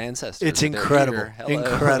 Dreams of our ancestors. It's incredible.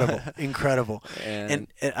 Incredible. Incredible. And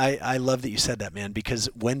I love that you said that, man, because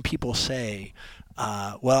when people say,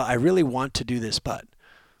 well, I really want to do this, but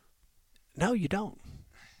no, you don't.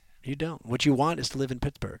 You don't. What you want is to live in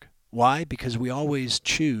Pittsburgh. Why? Because we always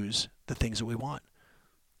choose the things that we want.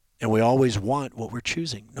 And we always want what we're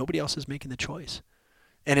choosing. Nobody else is making the choice.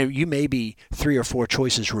 And you may be 3 or 4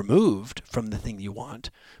 choices removed from the thing you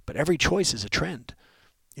want, but every choice is a trend.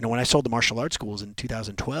 When I sold the martial arts schools in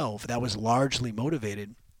 2012, that was largely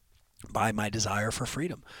motivated by my desire for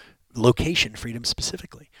freedom, location freedom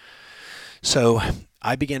specifically. So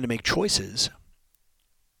I began to make choices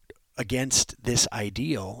against this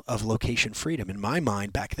ideal of location freedom. In my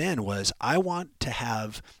mind back then was, I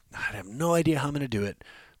have no idea how I'm going to do it,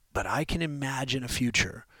 but I can imagine a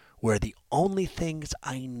future where the only things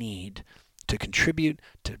I need to contribute,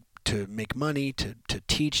 to make money, to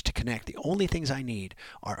teach, to connect, the only things I need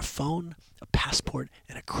are a phone, a passport,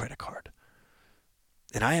 and a credit card.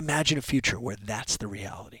 And I imagine a future where that's the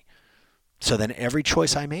reality. So then every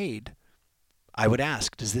choice I made, I would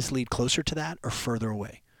ask, does this lead closer to that or further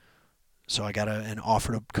away? So I got an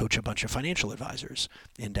offer to coach a bunch of financial advisors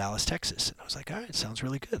in Dallas, Texas. And I was like, all right, sounds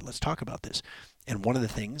really good. Let's talk about this. And one of the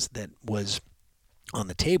things that was on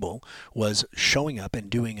the table was showing up and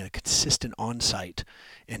doing a consistent on-site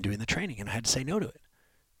and doing the training. And I had to say no to it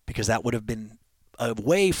because that would have been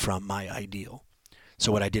away from my ideal.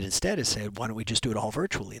 So what I did instead is say, why don't we just do it all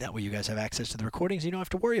virtually? That way you guys have access to the recordings. You don't have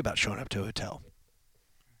to worry about showing up to a hotel.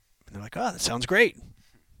 And they're like, oh, that sounds great.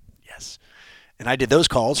 Yes. And I did those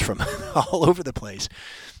calls from all over the place.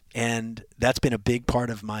 And that's been a big part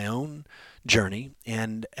of my own journey.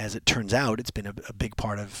 And as it turns out, it's been a big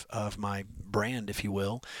part of my brand, if you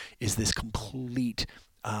will, is this complete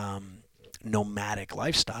nomadic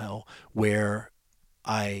lifestyle where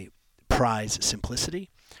I prize simplicity,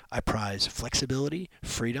 I prize flexibility,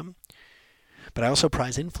 freedom, but I also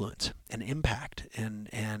prize influence and impact and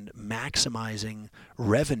maximizing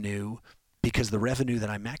revenue, because the revenue that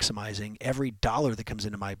I'm maximizing, every dollar that comes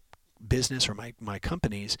into my business or my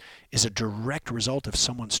companies is a direct result of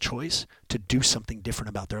someone's choice to do something different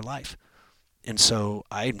about their life. And so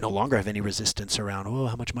I no longer have any resistance around, oh,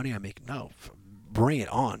 how much money I make. No, bring it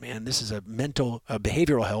on, man. This is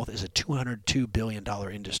behavioral health is a $202 billion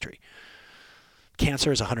industry.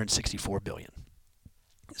 Cancer is $164 billion.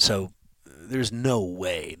 So there's no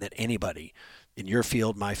way that anybody in your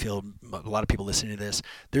field, my field, a lot of people listening to this,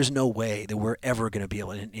 there's no way that we're ever going to be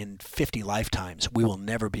able, in 50 lifetimes, we will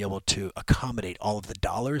never be able to accommodate all of the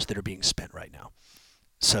dollars that are being spent right now.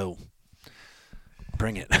 So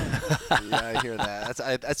bring it. Yeah, I hear that.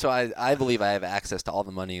 That's why I believe I have access to all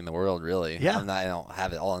the money in the world, really. Yeah. I don't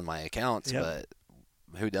have it all in my accounts, Yep. but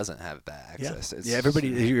who doesn't have that access? Yeah, everybody,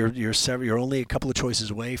 you're only a couple of choices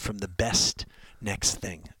away from the best next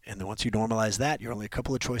thing. And then once you normalize that, you're only a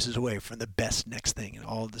couple of choices away from the best next thing.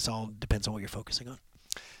 And this all depends on what you're focusing on.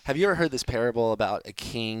 Have you ever heard this parable about a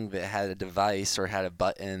king that had a device or had a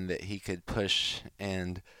button that he could push,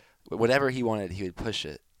 and whatever he wanted, he would push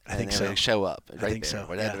it? I think it so. would show up right I think there. so.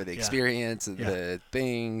 Whatever Yeah, the yeah. experience, Yeah. the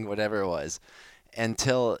thing, whatever it was.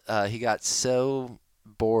 Until he got so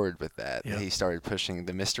bored with that Yeah. he started pushing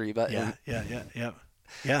the mystery button.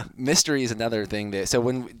 Yeah. Mystery is another thing so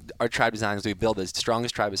when our tribe designs, we build the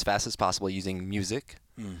strongest tribe as fast as possible using music,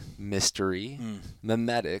 mystery,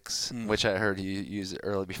 memetics, which I heard you use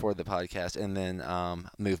early before the podcast, and then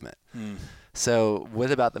movement. So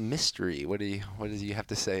what about the mystery? What do you have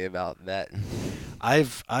to say about that?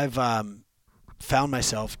 I've found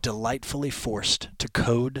myself delightfully forced to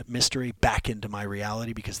code mystery back into my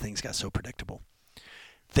reality because things got so predictable.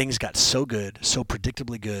 Things got so good, so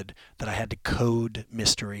predictably good, that I had to code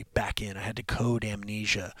mystery back in. I had to code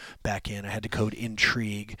amnesia back in. I had to code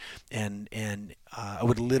intrigue. And I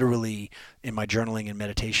would literally, in my journaling and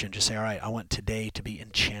meditation, just say, all right, I want today to be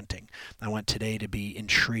enchanting. I want today to be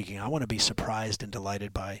intriguing. I want to be surprised and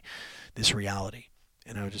delighted by this reality.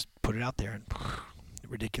 And I would just put it out there, and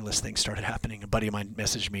ridiculous things started happening. A buddy of mine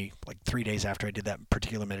messaged me like 3 days after I did that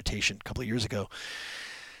particular meditation a couple of years ago.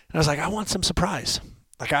 And I was like, I want some surprise.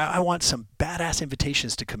 Like, I want some badass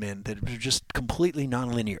invitations to come in that are just completely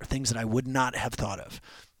nonlinear, things that I would not have thought of,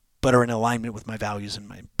 but are in alignment with my values and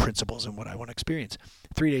my principles and what I want to experience.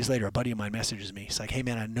 3 days later, a buddy of mine messages me. He's like, hey,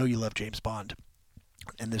 man, I know you love James Bond.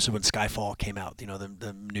 And this is when Skyfall came out,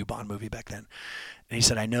 the new Bond movie back then. And he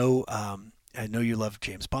said, I know you love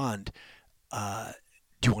James Bond.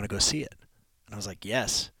 Do you want to go see it? And I was like,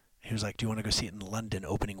 yes. He was like, do you want to go see it in London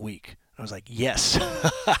opening week? I was like, yes.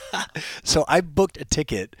 So I booked a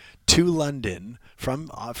ticket to London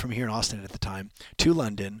from here in Austin at the time, to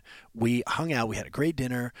London. We hung out. We had a great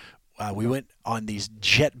dinner. We went on these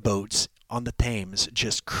jet boats on the Thames,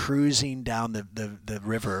 just cruising down the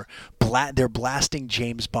river. They're blasting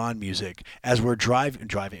James Bond music as we're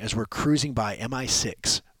driving, as we're cruising by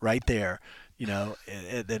MI6 right there. Later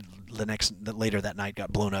that night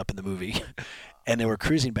got blown up in the movie. And they were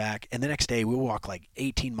cruising back. And the next day we walked like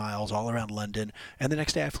 18 miles all around London. And the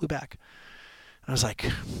next day I flew back. And I was like,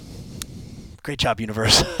 great job,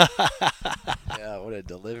 universe. Yeah, what a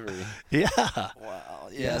delivery. Yeah. Wow.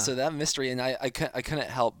 Yeah, so that mystery, and I couldn't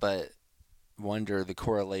help but wonder the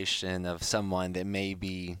correlation of someone that may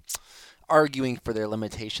be arguing for their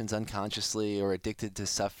limitations unconsciously or addicted to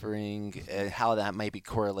suffering, and how that might be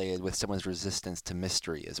correlated with someone's resistance to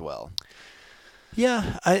mystery as well.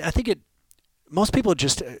 Yeah, I think most people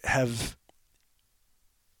just have,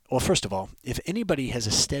 well, first of all, if anybody has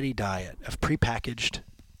a steady diet of prepackaged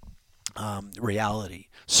reality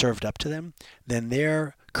served up to them, then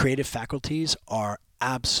their creative faculties are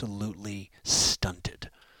absolutely stunted.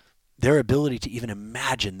 Their ability to even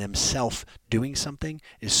imagine themselves doing something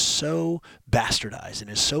is so bastardized and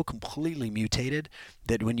is so completely mutated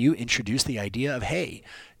that when you introduce the idea of, hey,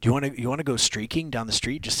 do you want to go streaking down the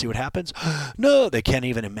street, just see what happens? No, they can't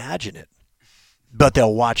even imagine it. But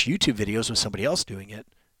they'll watch YouTube videos with somebody else doing it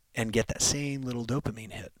and get that same little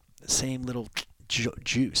dopamine hit, the same little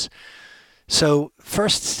juice. So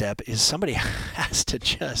first step is somebody has to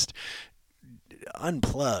just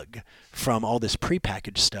unplug from all this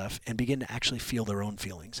prepackaged stuff and begin to actually feel their own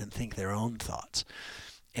feelings and think their own thoughts.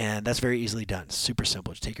 And that's very easily done. It's super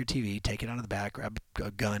simple. Just take your TV, take it out of the back, grab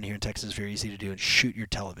a gun. Here in Texas, it's very easy to do, and shoot your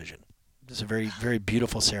television. It's a very, very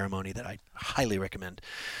beautiful ceremony that I highly recommend.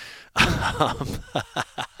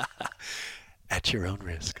 At your own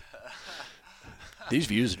risk. These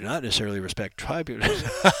views do not necessarily respect tribe.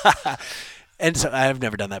 And so I've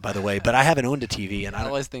never done that, by the way, but I haven't owned a TV, and I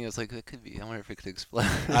always think it's like, it could be. I wonder if it could explode.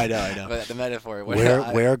 I know. But the metaphor.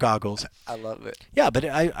 Wear goggles. I love it. Yeah, but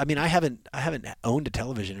I mean, I haven't owned a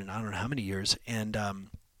television in I don't know how many years, and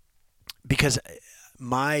because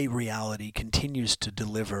my reality continues to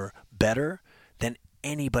deliver better than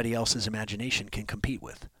anybody else's imagination can compete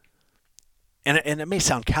with. And it may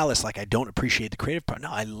sound callous, like I don't appreciate the creative part.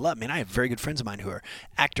 No, I have very good friends of mine who are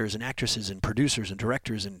actors and actresses and producers and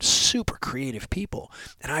directors and super creative people.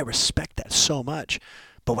 And I respect that so much.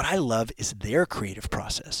 But what I love is their creative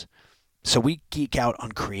process. So we geek out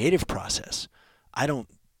on creative process. I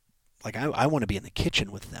want to be in the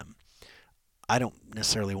kitchen with them. I don't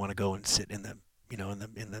necessarily want to go and sit in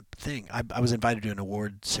the thing. I was invited to an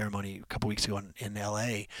award ceremony a couple weeks ago in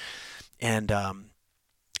LA, and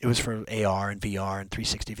it was for AR and VR and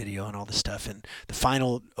 360 video and all this stuff. And the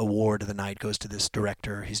final award of the night goes to this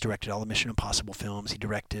director. He's directed all the Mission Impossible films. He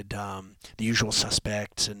directed The Usual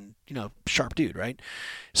Suspects and, sharp dude, right?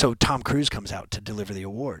 So Tom Cruise comes out to deliver the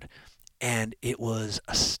award. And it was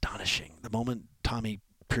astonishing. The moment Tommy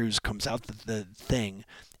Cruise comes out the thing,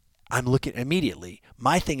 I'm looking immediately.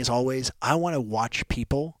 My thing is always, I want to watch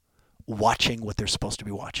people watching what they're supposed to be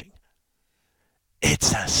watching.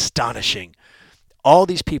 It's astonishing. All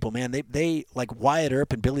these people, man, they like Wyatt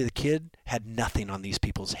Earp and Billy the Kid had nothing on these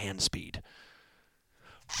people's hand speed.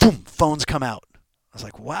 Boom, phones come out. I was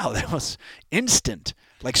like, wow, that was instant.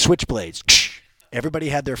 Like switchblades. Everybody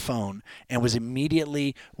had their phone and was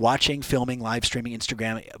immediately watching, filming, live streaming,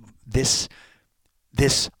 Instagram, this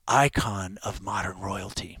icon of modern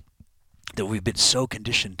royalty that we've been so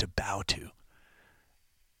conditioned to bow to.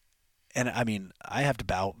 And I mean, I have to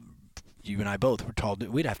bow. You and I both were told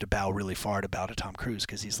we'd have to bow really far to bow to Tom Cruise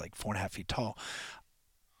because he's like 4.5 feet tall.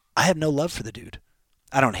 I have no love for the dude.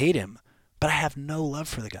 I don't hate him, but I have no love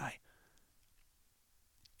for the guy.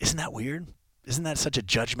 Isn't that weird? Isn't that such a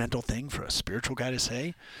judgmental thing for a spiritual guy to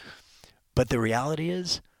say? But the reality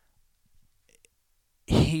is,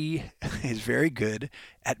 he is very good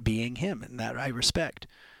at being him, and that I respect.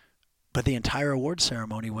 But the entire award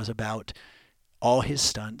ceremony was about all his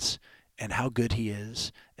stunts and how good he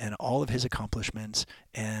is and all of his accomplishments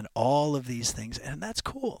and all of these things. And that's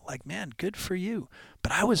cool. Like, man, good for you.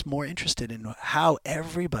 But I was more interested in how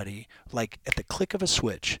everybody, like at the click of a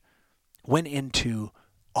switch, went into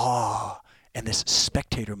awe and this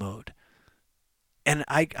spectator mode. And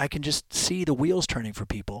I can just see the wheels turning for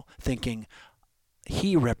people thinking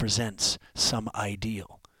he represents some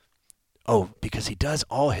ideal. Oh, because he does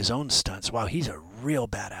all his own stunts. Wow, he's a real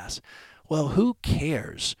badass. Well, who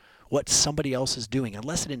cares what somebody else is doing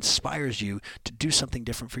unless it inspires you to do something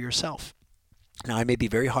different for yourself? Now, I may be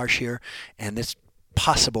very harsh here, and it's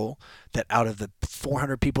possible that out of the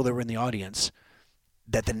 400 people that were in the audience,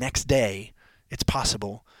 that the next day, it's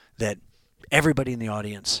possible that everybody in the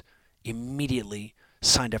audience immediately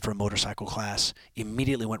signed up for a motorcycle class,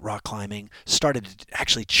 immediately went rock climbing, started to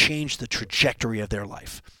actually change the trajectory of their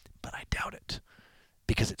life. But I doubt it,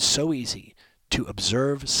 because it's so easy to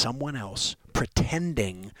observe someone else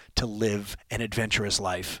pretending to live an adventurous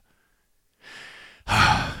life.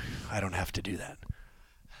 I don't have to do that.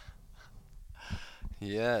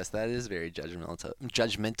 Yes, that is very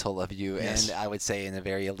judgmental of you, Yes. and I would say in a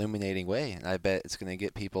very illuminating way. And I bet it's going to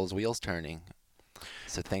get people's wheels turning.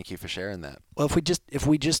 So thank you for sharing that. Well, if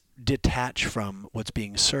we just detach from what's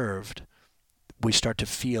being served, we start to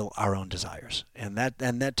feel our own desires. And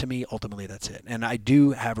that to me, ultimately, that's it. And I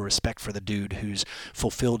do have a respect for the dude who's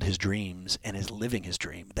fulfilled his dreams and is living his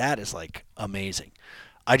dream. That is like amazing.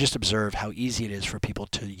 I just observe how easy it is for people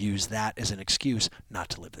to use that as an excuse not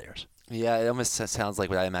to live theirs. Yeah, it almost sounds like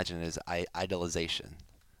what I imagine is idolization.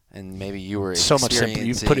 And maybe you were so much simpler.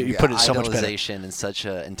 You put it so much better. Idolization in such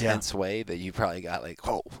an intense way that you probably got like,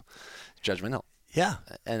 oh, judgmental. Yeah.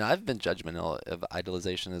 And I've been judgmental of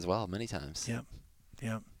idolization as well many times. Yeah.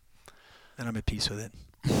 Yeah. And I'm at peace with it.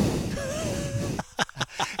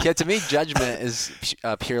 Yeah, to me, judgment is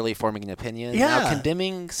purely forming an opinion. Yeah. Now,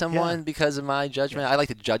 condemning someone because of my judgment, I like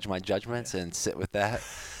to judge my judgments and sit with that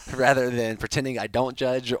rather than pretending I don't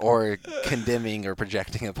judge or condemning or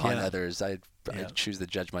projecting upon others. I choose the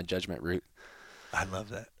judge my judgment route. I love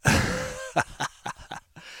that.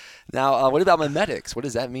 Now, what about mimetics? What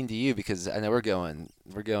does that mean to you? Because I know we're going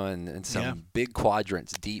in some big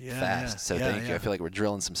quadrants, deep, fast. So thank you. I feel like we're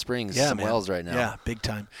drilling some springs, some wells right now. Yeah, big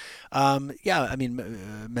time. I mean,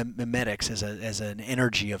 mimetics as an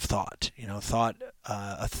energy of thought. You know,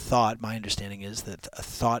 a thought. My understanding is that a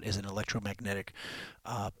thought is an electromagnetic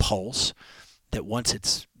pulse that once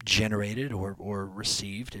it's generated or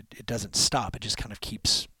received, it doesn't stop. It just kind of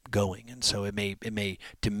keeps going, and so it may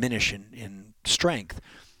diminish in strength.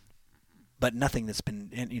 But nothing that's been,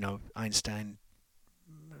 Einstein,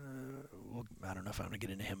 I don't know if I'm going to get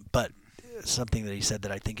into him, but something that he said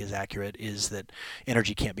that I think is accurate is that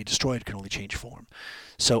energy can't be destroyed, it can only change form.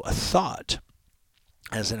 So a thought,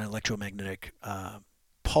 as an electromagnetic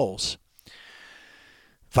pulse,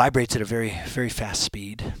 vibrates at a very, very fast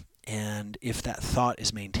speed, and if that thought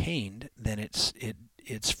is maintained, then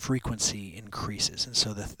its frequency increases, and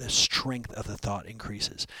so the strength of the thought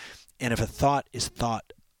increases. And if a thought is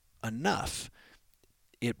thought enough,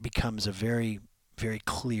 it becomes a very, very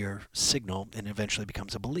clear signal and eventually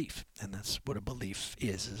becomes a belief. And that's what a belief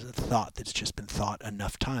is a thought that's just been thought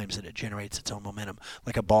enough times that it generates its own momentum,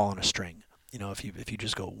 like a ball on a string. You know, if you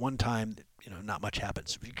just go one time, not much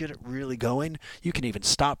happens. If you get it really going, you can even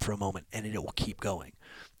stop for a moment and it will keep going.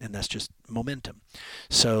 And that's just momentum.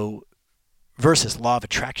 So versus law of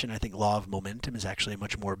attraction, I think law of momentum is actually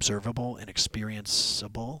much more observable and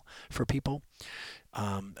experienceable for people.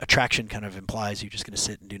 Attraction kind of implies you're just going to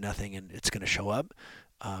sit and do nothing and it's going to show up.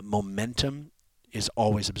 Momentum is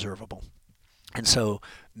always observable. And so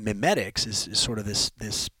mimetics is sort of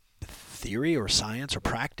this theory or science or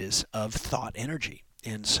practice of thought energy.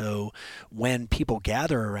 And so when people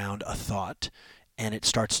gather around a thought and it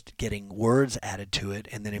starts getting words added to it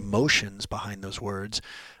and then emotions behind those words,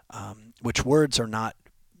 which words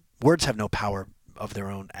have no power of their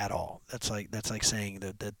own at all. That's like saying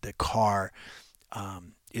that the car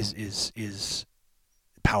is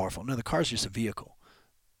powerful. No, the car's just a vehicle.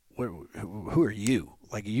 Who are you?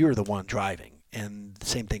 Like, you're the one driving. And the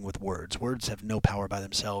same thing with words. Words have no power by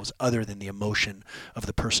themselves other than the emotion of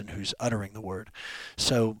the person who's uttering the word.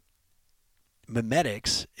 So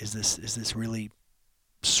mimetics is this really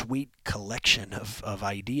sweet collection of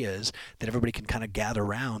ideas that everybody can kind of gather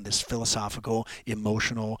around, this philosophical,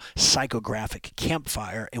 emotional, psychographic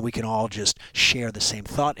campfire, and we can all just share the same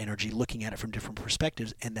thought energy, looking at it from different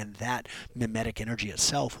perspectives, and then that mimetic energy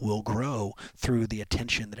itself will grow through the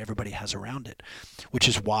attention that everybody has around it, which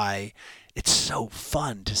is why it's so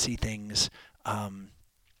fun to see things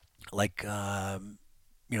like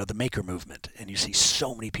the maker movement, and you see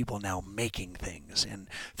so many people now making things, and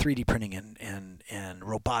 3D printing and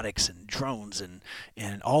robotics and drones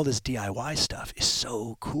and all this DIY stuff is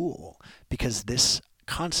so cool, because this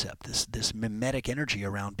concept, this mimetic energy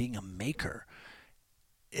around being a maker,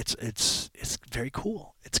 it's very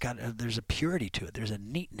cool. There's a purity to it, there's a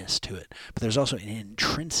neatness to it, but there's also an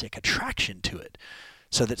intrinsic attraction to it,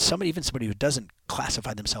 so that even somebody who doesn't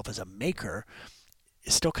classify themselves as a maker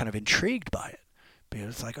is still kind of intrigued by it. Because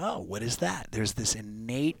it's like, oh, what is that? There's this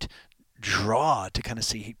innate draw to kind of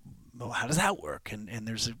see, well, how does that work? And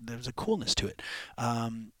there's a coolness to it.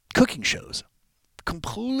 Cooking shows,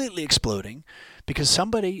 completely exploding, because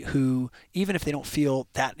somebody who, even if they don't feel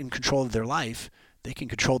that in control of their life, they can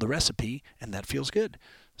control the recipe, and that feels good.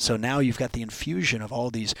 So now you've got the infusion of all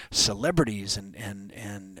these celebrities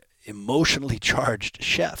and emotionally charged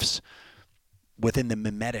chefs within the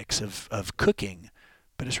mimetics of cooking,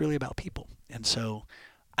 but it's really about people. And so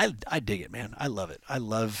I dig it, man. I love it. I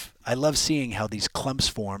love seeing how these clumps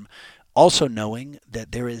form, also knowing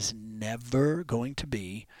that there is never going to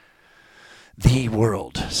be the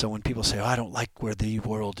world. So when people say, oh, I don't like where the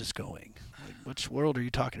world is going, like, which world are you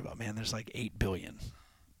talking about, man? There's like 8 billion.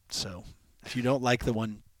 So if you don't like the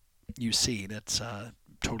one you see, that's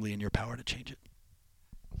totally in your power to change it.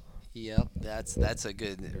 Yep, that's a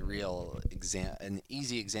good real an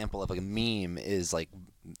easy example of a meme is like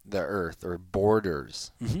the Earth or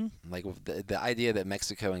borders. Mm-hmm. Like the idea that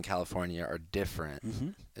Mexico and California are different Mm-hmm.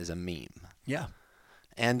 is a meme, Yeah.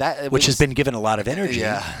 and that Which has been given a lot of energy,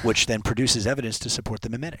 Yeah. which then produces evidence to support the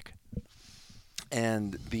mimetic.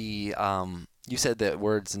 And the you said that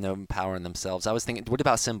words no power in themselves. I was thinking, what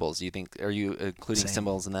about symbols? Do you think are you including Same.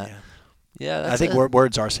 symbols in that? Yeah. Yeah, I think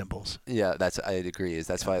words are symbols. Yeah, I'd agree.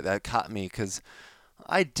 That's why that caught me because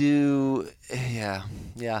I do. Yeah,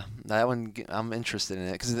 that one I'm interested in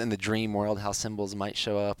it because in the dream world, how symbols might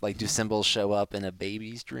show up. Like, do symbols show up in a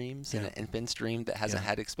baby's dreams, in Yeah. an infant's dream that hasn't Yeah.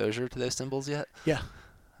 had exposure to those symbols yet? Yeah,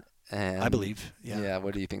 And I believe. Yeah. Yeah.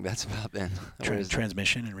 What do you think that's about then? Or is-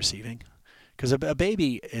 Transmission and receiving. Because a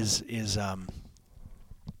baby is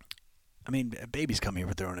I mean, babies come here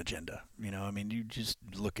with their own agenda. I mean, you just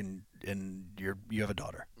look and you have a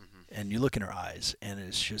daughter, and you look in her eyes, and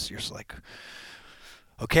you're just like,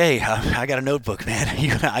 okay, I got a notebook, man.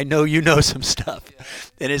 I know you know some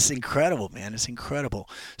stuff, and it's incredible, man. It's incredible.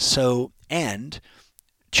 So, and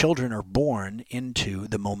children are born into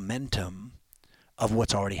the momentum of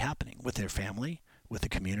what's already happening with their family, with the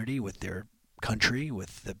community, with their country,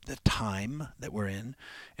 with the time that we're in.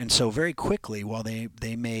 And so very quickly, while they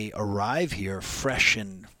may arrive here fresh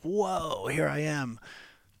and, whoa, here I am,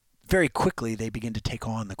 very quickly they begin to take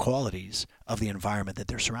on the qualities of the environment that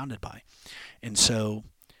they're surrounded by. And so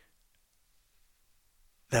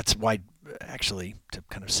that's why, actually, to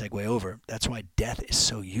kind of segue over, that's why death is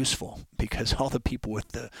so useful, because all the people with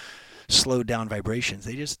the slowed down vibrations,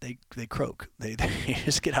 they croak. They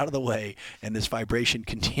just get out of the way, and this vibration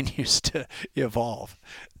continues to evolve.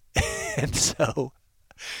 And so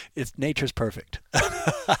nature's perfect.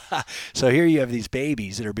 So here you have these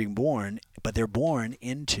babies that are being born, but they're born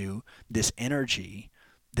into this energy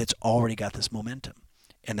that's already got this momentum.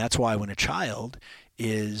 And that's why when a child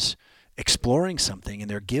is exploring something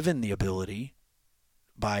and they're given the ability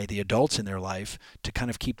by the adults in their life to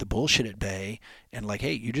kind of keep the bullshit at bay and like,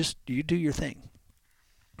 hey, you do your thing.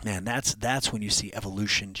 Man, that's when you see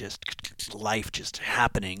evolution, just life just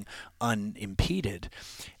happening unimpeded.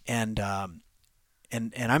 And I'm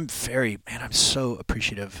so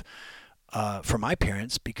appreciative for my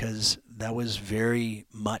parents, because that was very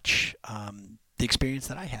much the experience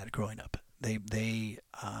that I had growing up. They've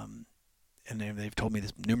told me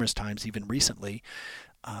this numerous times, even recently.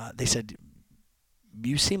 They said,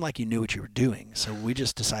 you seem like you knew what you were doing, so we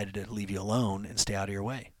just decided to leave you alone and stay out of your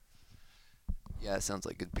way. Yeah, it sounds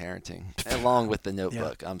like good parenting. Along with the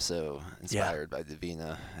notebook, I'm so inspired by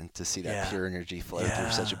Davina, and to see that pure energy flow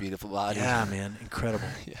through such a beautiful body. Yeah, man, incredible.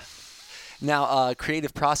 Yeah. Now,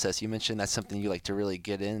 creative process, you mentioned that's something you like to really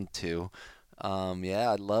get into.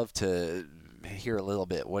 I'd love to hear a little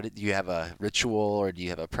bit. Do you have a ritual, or do you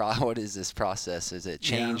have what is this process? Is it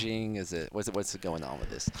changing? Yeah. What's going on with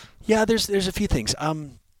this? Yeah, there's a few things.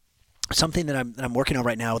 Something that I'm working on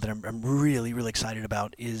right now that I'm really, really excited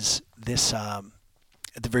about is this.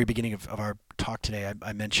 At the very beginning of our talk today,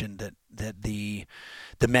 I mentioned that the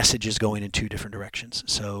message is going in two different directions.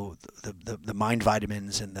 So the mind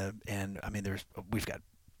vitamins we've got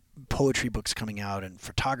poetry books coming out and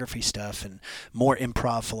photography stuff and more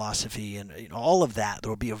improv philosophy and all of that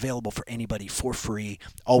will be available for anybody for free,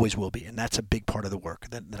 always will be. And that's a big part of the work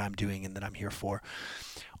that I'm doing and that I'm here for.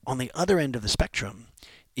 On the other end of the spectrum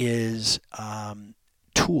is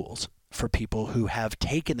tools for people who have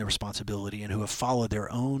taken the responsibility and who have followed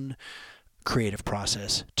their own creative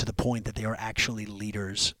process to the point that they are actually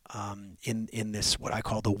leaders in this, what I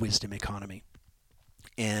call the wisdom economy.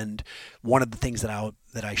 And one of the things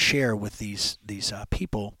that I share with these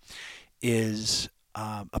people is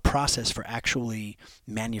a process for actually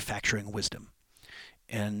manufacturing wisdom,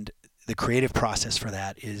 and the creative process for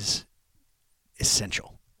that is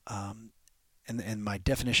essential. And my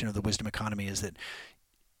definition of the wisdom economy is that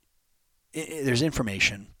there's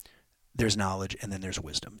information, there's knowledge, and then there's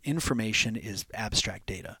wisdom. Information is abstract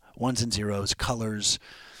data, ones and zeros, colors,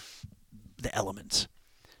 the elements.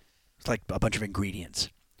 It's like a bunch of ingredients.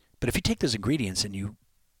 But if you take those ingredients and you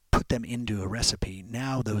put them into a recipe,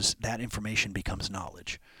 now that information becomes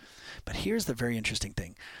knowledge. But here's the very interesting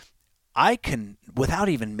thing. I can, without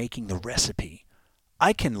even making the recipe,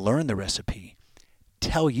 I can learn the recipe,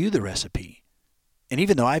 tell you the recipe, and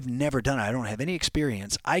even though I've never done it, I don't have any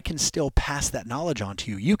experience, I can still pass that knowledge on to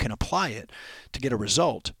you. You can apply it to get a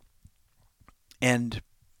result. And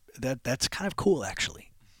that's kind of cool,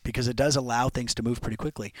 actually, because it does allow things to move pretty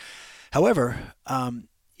quickly. However,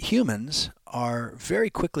 humans are very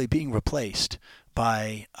quickly being replaced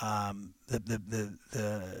by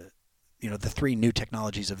the three new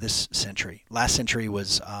technologies of this century. Last century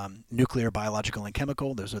was nuclear, biological, and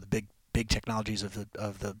chemical. Those are the big technologies of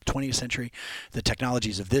the 20th century. The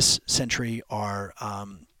technologies of this century are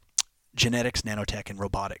genetics, nanotech, and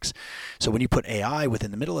robotics. So when you put AI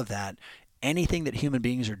within the middle of that, anything that human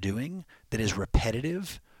beings are doing that is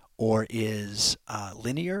repetitive or is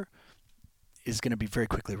linear is going to be very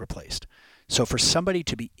quickly replaced. So for somebody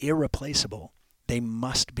to be irreplaceable, they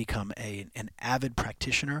must become an avid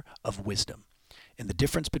practitioner of wisdom. And the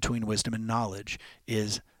difference between wisdom and knowledge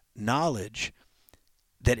is knowledge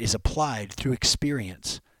that is applied through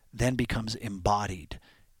experience then becomes embodied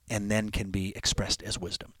and then can be expressed as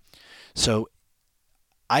wisdom. So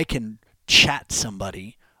I can chat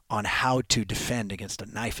somebody on how to defend against a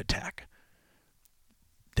knife attack.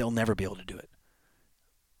 They'll never be able to do it.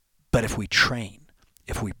 But if we train,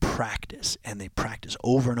 if we practice, and they practice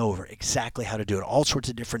over and over exactly how to do it, all sorts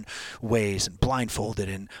of different ways, and blindfolded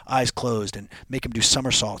and eyes closed, and make them do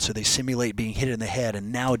somersaults so they simulate being hit in the head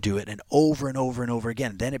and now do it, and over and over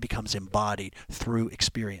again, then it becomes embodied through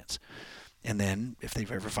experience. And then if they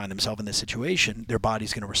ever find themselves in this situation, their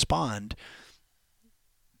body's going to respond.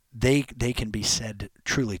 They can be said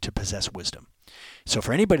truly to possess wisdom. So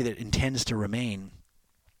for anybody that intends to remain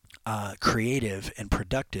creative and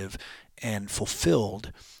productive and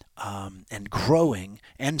fulfilled and growing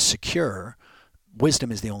and secure,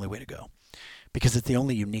 wisdom is the only way to go, because it's the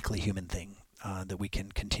only uniquely human thing that we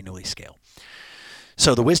can continually scale.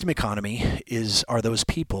 So the wisdom economy are those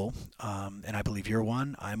people, and I believe you're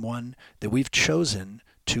one, I'm one, that we've chosen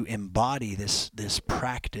to embody this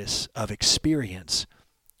practice of experience,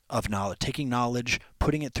 of knowledge, taking knowledge,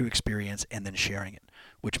 putting it through experience, and then sharing it,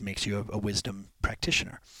 which makes you a wisdom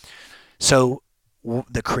practitioner. So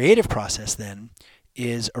the creative process then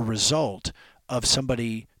is a result of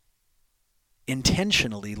somebody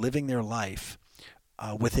intentionally living their life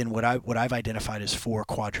within what I've identified as 4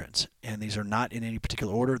 quadrants. And these are not in any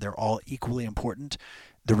particular order. They're all equally important.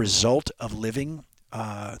 The result of living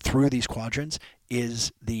through these quadrants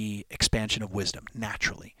is the expansion of wisdom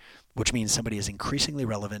naturally, which means somebody is increasingly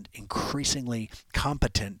relevant, increasingly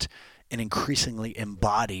competent, and increasingly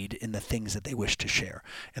embodied in the things that they wish to share.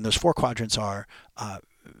 And those 4 quadrants are,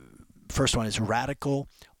 first one is radical,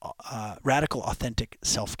 authentic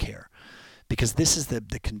self-care, because this is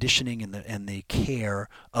the conditioning and the care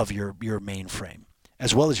of your mainframe,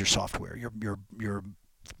 as well as your software, your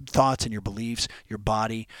thoughts and your beliefs, your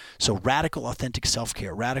body. So radical, authentic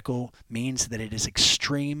self-care. Radical means that it is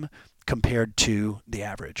extreme compared to the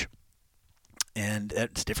average. And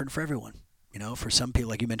that's different for everyone. For some people,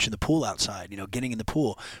 like you mentioned, the pool outside, getting in the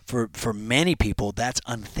pool. For many people, that's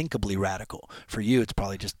unthinkably radical. For you, it's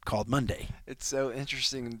probably just called Monday. It's so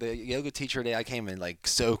interesting. The yoga teacher day, I came in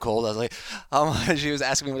so cold. I was like, she was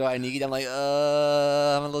asking me what do I need. I'm like,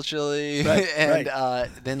 I'm a little chilly. Right, and right.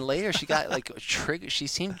 Then later she got triggered. She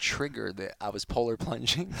seemed triggered that I was polar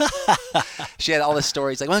plunging. She had all the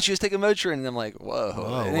stories why don't you just take a Motrin? And I'm like,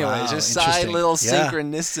 whoa. Anyway, wow, it's just side little yeah.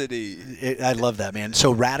 synchronicity. I love that, man.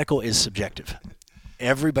 So radical is subjective.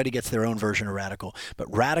 Everybody gets their own version of radical,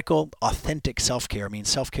 but radical, authentic self-care means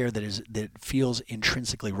self-care that feels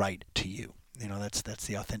intrinsically right to you. That's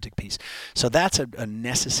the authentic piece. So that's a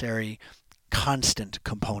necessary, constant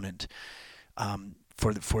component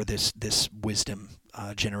for this wisdom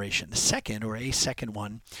generation. The second, or a second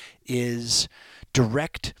one, is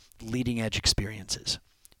direct leading edge experiences,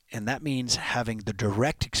 and that means having the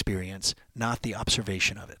direct experience, not the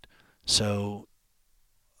observation of it. So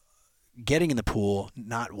getting in the pool,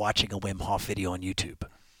 not watching a Wim Hof video on YouTube.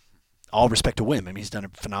 All respect to Wim. He's done a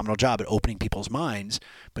phenomenal job at opening people's minds.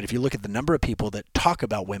 But if you look at the number of people that talk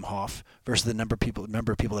about Wim Hof versus the number of people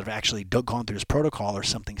that have actually gone through his protocol or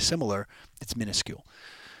something similar, it's minuscule,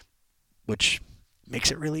 which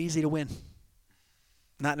makes it really easy to win.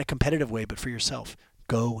 Not in a competitive way, but for yourself.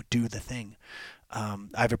 Go do the thing. I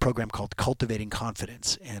have a program called Cultivating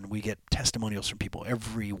Confidence, and we get testimonials from people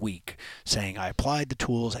every week saying, I applied the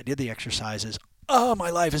tools, I did the exercises, my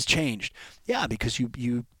life has changed. Yeah, because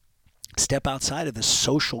you step outside of the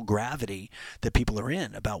social gravity that people are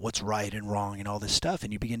in about what's right and wrong and all this stuff,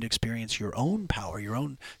 and you begin to experience your own power, your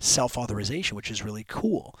own self-authorization, which is really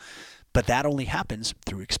cool. But that only happens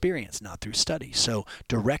through experience, not through study. So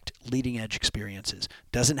direct leading edge experiences.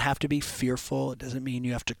 Doesn't have to be fearful. It doesn't mean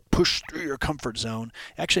you have to push through your comfort zone.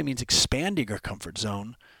 It actually means expanding your comfort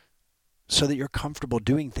zone so that you're comfortable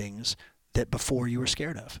doing things that before you were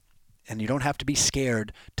scared of. And you don't have to be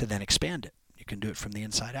scared to then expand it. You can do it from the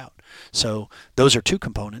inside out. So those are 2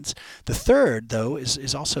 components. The third, though,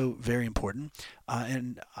 is also very important,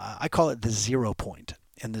 and I call it the 0 point.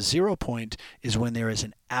 And the 0 point is when there is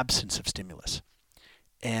an absence of stimulus.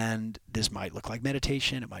 And this might look like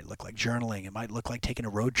meditation. It might look like journaling. It might look like taking a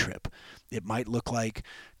road trip. It might look like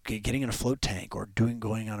getting in a float tank or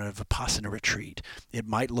going on a Vipassana retreat. It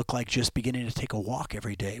might look like just beginning to take a walk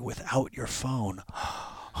every day without your phone.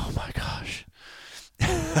 Oh my gosh.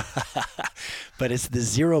 But it's the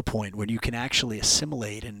 0 point when you can actually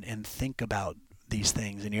assimilate and think about these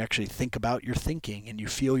things, and you actually think about your thinking and you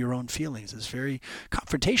feel your own feelings. It's very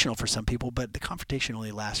confrontational for some people, but the confrontation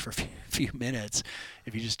only lasts for a few minutes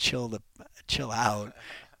if you just chill out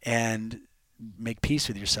and make peace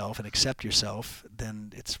with yourself and accept yourself.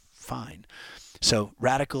 Then it's fine. So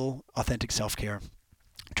radical, authentic self-care,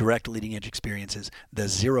 direct leading edge experiences, the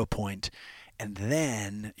 0 point, and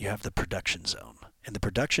then you have the production zone. And the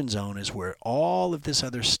production zone is where all of this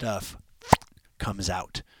other stuff comes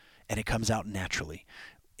out. And it comes out naturally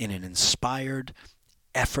in an inspired,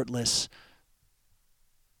 effortless,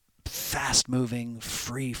 fast-moving,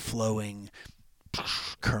 free-flowing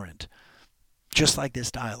current. Just like this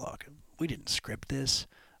dialogue. We didn't script this.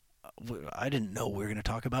 I didn't know what we were going to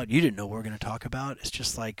talk about. You didn't know what we were going to talk about. It's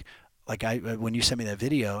just like when you sent me that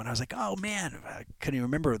video, and I was like, oh, man, I couldn't even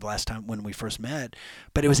remember the last time when we first met.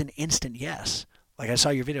 But it was an instant yes. Like I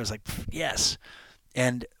saw your video, I was like, yes.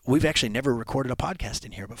 And we've actually never recorded a podcast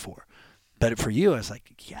in here before. But for you, I was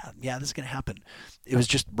like, yeah, this is going to happen. It was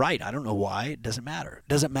just right. I don't know why. It doesn't matter. It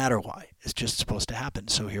doesn't matter why. It's just supposed to happen.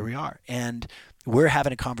 So here we are. And we're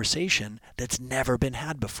having a conversation that's never been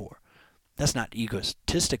had before. That's not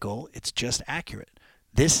egotistical. It's just accurate.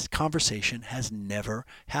 This conversation has never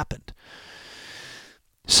happened.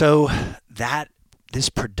 So this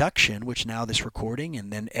production, which now this recording,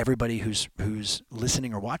 and then everybody who's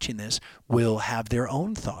listening or watching this will have their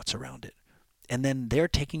own thoughts around it. And then they're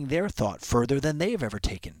taking their thought further than they've ever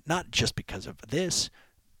taken, not just because of this,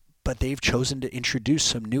 but they've chosen to introduce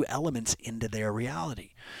some new elements into their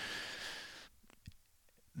reality.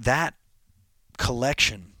 That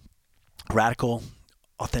collection, radical,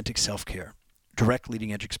 authentic self-care, direct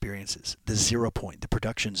leading edge experiences, the 0 point, the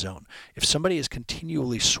production zone. If somebody is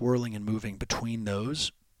continually swirling and moving between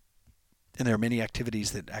those, and there are many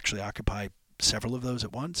activities that actually occupy several of those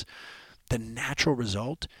at once, the natural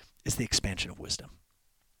result is the expansion of wisdom.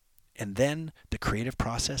 And then the creative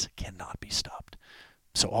process cannot be stopped.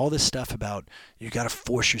 So all this stuff about you got to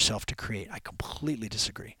force yourself to create, I completely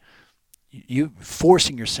disagree. You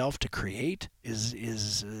forcing yourself to create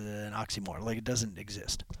is an oxymoron. Like, it doesn't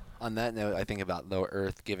exist. On that note, I think about the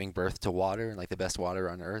earth giving birth to water, and like the best water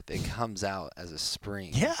on earth, it comes out as a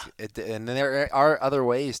spring. Yeah. And then there are other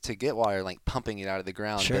ways to get water, like pumping it out of the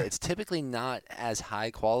ground. Sure. But it's typically not as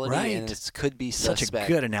high quality, Right. and it could be Such suspect.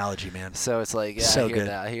 a good analogy, man. So it's like, yeah, So I hear good.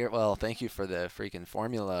 that. Well, thank you for the freaking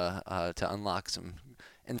formula to unlock some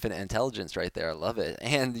infinite intelligence right there. I love it.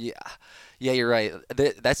 And yeah, you're right.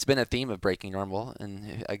 That's been a theme of Breaking Normal,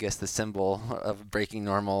 and I guess the symbol of Breaking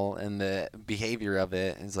Normal and the behavior of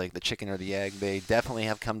it is like the chicken or the egg. They definitely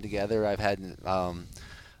have come together. I've had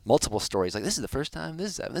multiple stories like, this is the first time,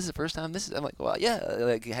 this is the first time, I'm like, well, yeah,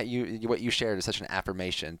 like what you shared is such an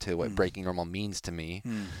affirmation to what Breaking Normal means to me.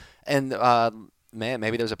 And man,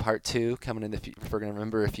 maybe there's a part 2 coming in if we're going to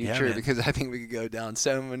remember a future, man. because I think we could go down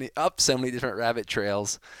so many different rabbit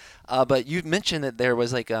trails. But you mentioned that there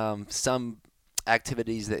was like some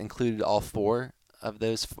activities that included all 4 of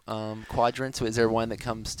those quadrants. Is there one that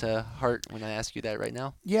comes to heart when I ask you that right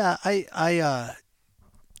now? Yeah, I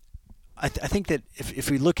think that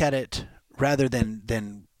if we look at it rather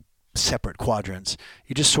than separate quadrants,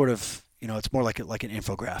 you just sort of, it's more like an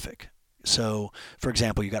infographic. So, for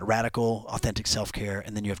example, you got radical, authentic self-care,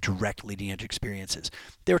 and then you have direct leading-edge experiences.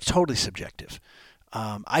 They're totally subjective.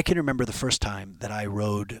 I can remember the first time that I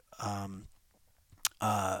rode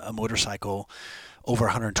a motorcycle over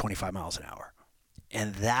 125 miles an hour.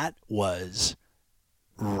 And that was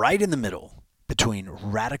right in the middle between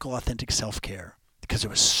radical, authentic self-care, because it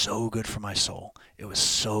was so good for my soul. It was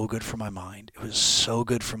so good for my mind. It was so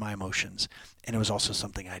good for my emotions. And it was also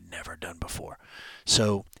something I'd never done before.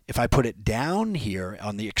 So if I put it down here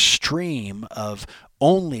on the extreme of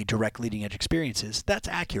only direct leading edge experiences, that's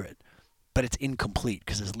accurate. But it's incomplete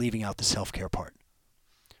because it's leaving out the self-care part.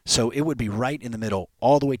 So it would be right in the middle,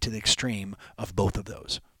 all the way to the extreme of both of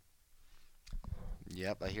those.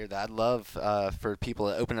 Yep, I hear that. I'd love for people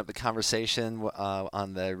to open up the conversation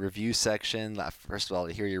on the review section. First of all,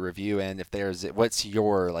 to hear your review, and if what's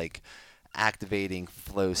your like activating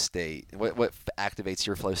flow state? What activates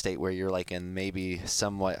your flow state where you're like in maybe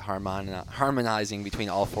somewhat harmonizing between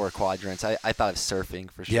all four quadrants? I thought of surfing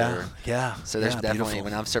for sure. Yeah. So there's definitely, beautiful.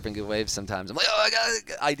 when I'm surfing good waves sometimes, I'm like, oh, I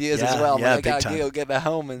got ideas as Yeah, well. yeah, I got big to time. go get back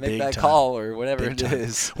home and make Big that time. call or whatever Big it time.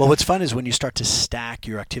 is. Well, what's fun is when you start to stack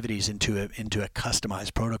your activities into a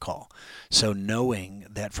customized protocol. So knowing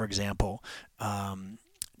that, for example,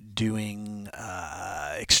 doing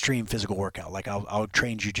extreme physical workout, like I'll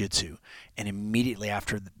train jiu-jitsu, and immediately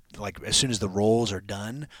after, like as soon as the rolls are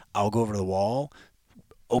done, I'll go over to the wall,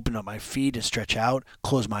 open up my feet and stretch out,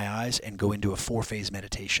 close my eyes, and go into a 4-phase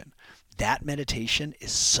meditation. That meditation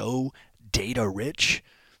is so data rich.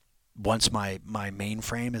 Once my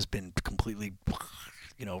mainframe has been completely,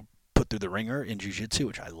 put through the ringer in jiu-jitsu,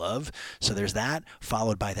 which I love. So there's that,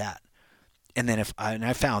 followed by that. And then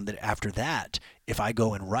I found that after that, if I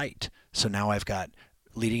go and write, so now I've got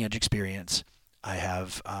leading edge experience, I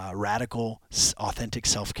have radical, authentic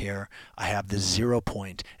self-care, I have the 0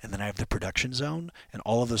 point, and then I have the production zone, and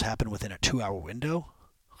all of those happen within a 2-hour window.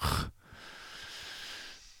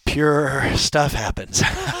 Pure stuff happens.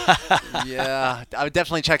 Yeah, I would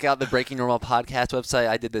definitely check out the Breaking Normal podcast website.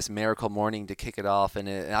 I did this miracle morning to kick it off, and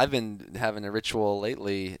I've been having a ritual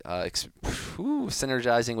lately,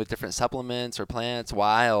 synergizing with different supplements or plants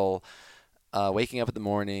while waking up in the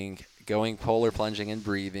morning, going polar plunging and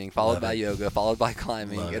breathing, followed by yoga, followed by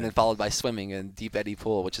climbing, and then followed by swimming in Deep Eddy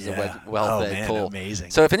Pool, which is a well-fed pool.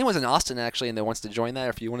 Amazing. So if anyone's in Austin actually and they wants to join that, or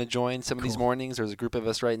if you want to join some of these mornings, there's a group of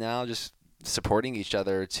us right now just supporting each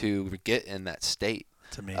other to get in that state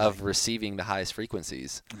of receiving the highest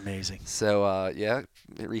frequencies. Amazing. So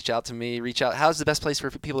reach out to me. How's the best place for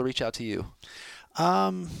people to reach out to you?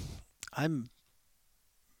 I'm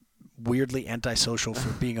weirdly antisocial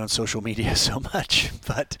for being on social media so much,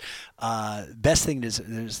 but best thing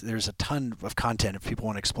is there's a ton of content if people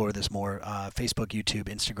want to explore this more. Facebook, YouTube,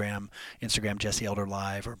 Instagram Jesse Elder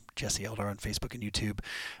Live, or Jesse Elder on Facebook and YouTube.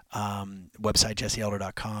 Website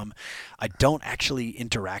jesseelder.com. I don't actually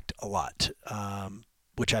interact a lot,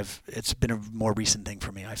 which it's been a more recent thing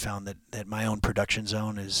for me. I found that my own production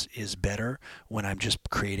zone is better when I'm just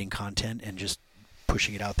creating content and just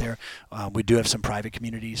pushing it out there. We do have some private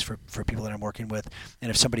communities for people that I'm working with, and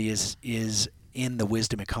if somebody is in the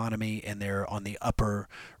wisdom economy and they're on the upper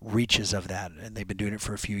reaches of that, and they've been doing it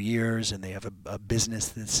for a few years, and they have a business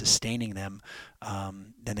that's sustaining them,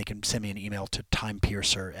 then they can send me an email to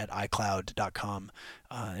timepiercer@icloud.com,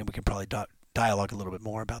 and we can probably dialogue a little bit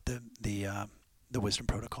more about the wisdom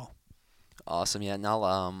protocol. Awesome. Yeah, and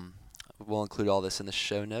we'll include all this in the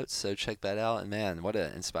show notes, so check that out. And man, what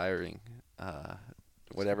an inspiring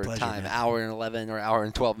whatever pleasure, time, man. hour and 11 or hour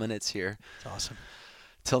and 12 minutes here. It's awesome.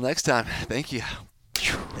 Till next time, thank you.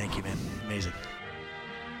 Thank you, man. Amazing.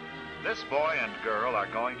 This boy and girl are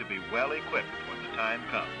going to be well equipped when the time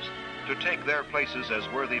comes to take their places as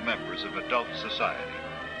worthy members of adult society.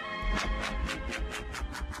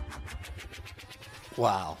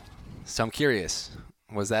 Wow. So I'm curious,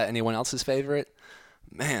 was that anyone else's favorite?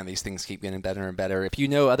 Man, these things keep getting better and better. If you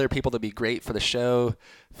know other people to be great for the show,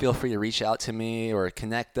 feel free to reach out to me or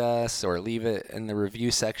connect us or leave it in the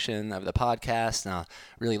review section of the podcast. And I'll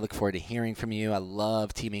really look forward to hearing from you. I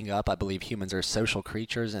love teaming up. I believe humans are social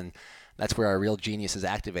creatures, and that's where our real genius is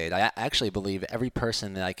activated. I actually believe every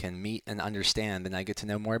person that I can meet and understand, then I get to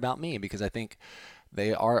know more about me, because I think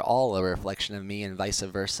they are all a reflection of me and vice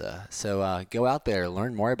versa. So go out there,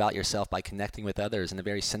 learn more about yourself by connecting with others in a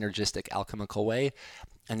very synergistic, alchemical way.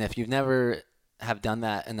 And if you've never have done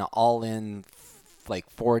that in an all-in,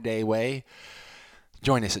 4-day way,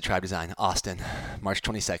 join us at Tribe Design, Austin, March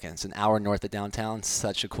 22nd. It's an hour north of downtown.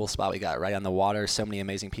 Such a cool spot we got right on the water. So many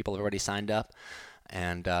amazing people have already signed up.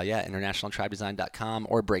 And internationaltribedesign.com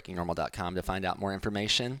or breakingnormal.com to find out more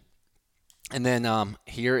information. And then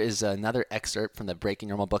here is another excerpt from the Breaking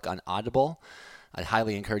Normal book on Audible. I'd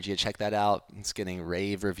highly encourage you to check that out. It's getting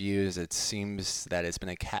rave reviews. It seems that it's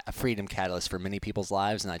been a freedom catalyst for many people's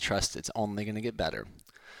lives, and I trust it's only going to get better.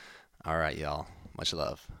 All right, y'all. Much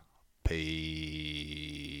love.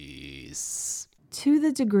 Peace. To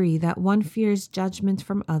the degree that one fears judgment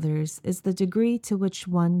from others is the degree to which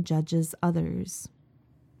one judges others.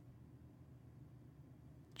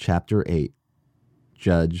 Chapter 8.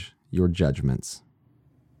 Judge your judgments.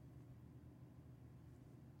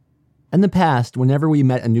 In the past, whenever we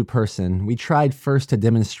met a new person, we tried first to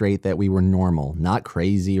demonstrate that we were normal, not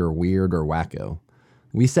crazy or weird or wacko.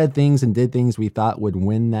 We said things and did things we thought would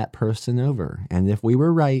win that person over, and if we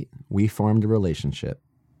were right, we formed a relationship.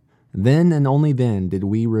 Then and only then did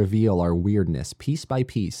we reveal our weirdness piece by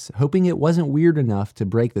piece, hoping it wasn't weird enough to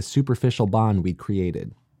break the superficial bond we'd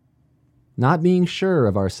created. Not being sure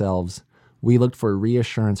of ourselves, We looked for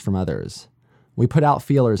reassurance from others. We put out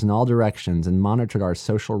feelers in all directions and monitored our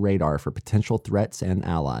social radar for potential threats and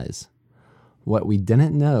allies. What we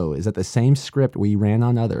didn't know is that the same script we ran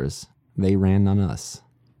on others, they ran on us.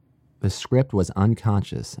 The script was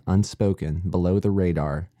unconscious, unspoken, below the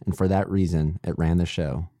radar, and for that reason, it ran the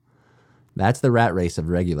show. That's the rat race of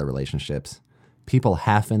regular relationships. People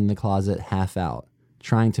half in the closet, half out,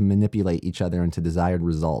 trying to manipulate each other into desired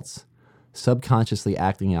results, subconsciously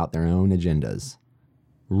acting out their own agendas.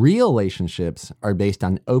 Real relationships are based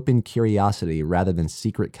on open curiosity rather than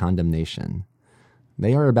secret condemnation.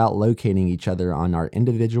 They are about locating each other on our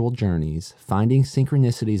individual journeys, finding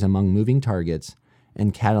synchronicities among moving targets,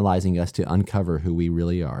 and catalyzing us to uncover who we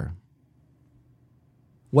really are.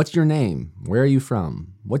 What's your name? Where are you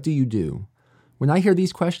from? What do you do? When I hear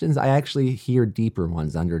these questions, I actually hear deeper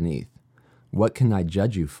ones underneath. What can I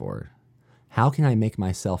judge you for? How can I make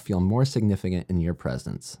myself feel more significant in your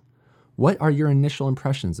presence? What are your initial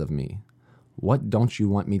impressions of me? What don't you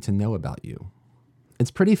want me to know about you?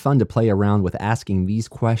 It's pretty fun to play around with asking these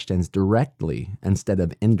questions directly instead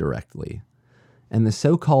of indirectly. In the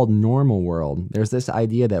so-called normal world, there's this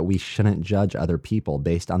idea that we shouldn't judge other people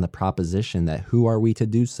based on the proposition that who are we to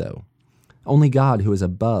do so? Only God, who is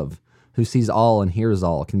above, who sees all and hears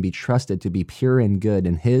all, can be trusted to be pure and good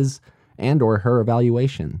in his and or her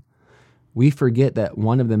evaluation. We forget that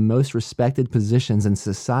one of the most respected positions in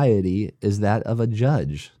society is that of a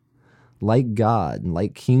judge. Like God,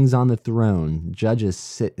 like kings on the throne, judges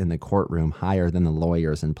sit in the courtroom higher than the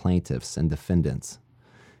lawyers and plaintiffs and defendants.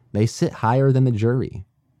 They sit higher than the jury.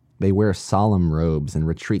 They wear solemn robes and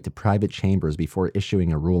retreat to private chambers before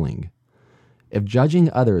issuing a ruling. If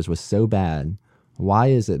judging others was so bad, why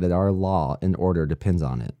is it that our law and order depends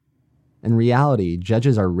on it? In reality,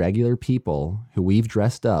 judges are regular people who we've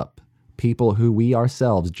dressed up, people who we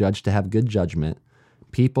ourselves judge to have good judgment,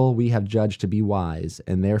 people we have judged to be wise,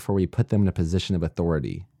 and therefore we put them in a position of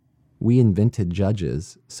authority. We invented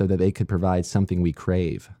judges so that they could provide something we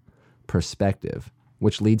crave, perspective,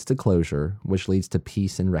 which leads to closure, which leads to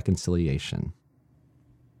peace and reconciliation.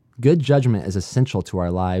 Good judgment is essential to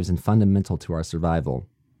our lives and fundamental to our survival.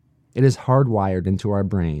 It is hardwired into our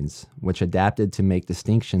brains, which adapted to make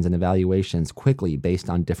distinctions and evaluations quickly based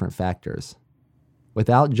on different factors.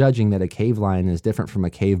 Without judging that a cave lion is different from a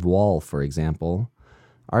cave wall, for example,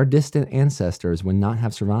 our distant ancestors would not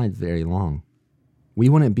have survived very long. We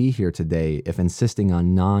wouldn't be here today if insisting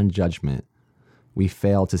on non-judgment, we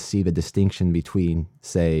fail to see the distinction between,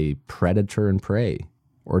 say, predator and prey,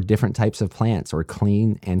 or different types of plants, or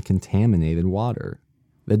clean and contaminated water.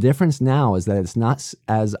 The difference now is that it's not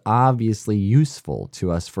as obviously useful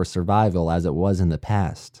to us for survival as it was in the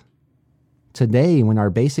past. Today, when our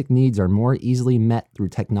basic needs are more easily met through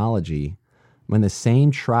technology, when the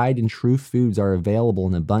same tried and true foods are available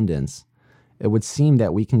in abundance, it would seem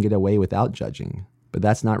that we can get away without judging, but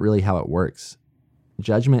that's not really how it works.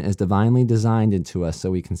 Judgment is divinely designed into us so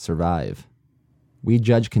we can survive. We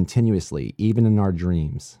judge continuously, even in our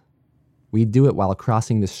dreams. We do it while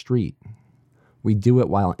crossing the street. We do it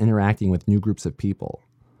while interacting with new groups of people.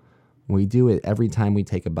 We do it every time we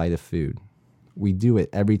take a bite of food. We do it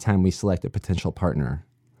every time we select a potential partner.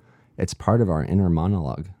 It's part of our inner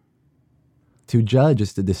monologue. To judge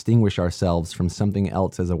is to distinguish ourselves from something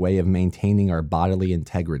else as a way of maintaining our bodily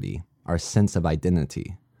integrity, our sense of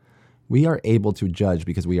identity. We are able to judge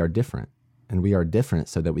because we are different, and we are different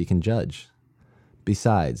so that we can judge.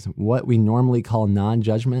 Besides, what we normally call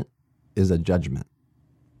non-judgment is a judgment.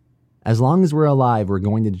 As long as we're alive, we're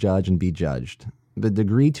going to judge and be judged. The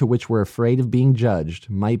degree to which we're afraid of being judged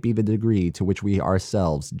might be the degree to which we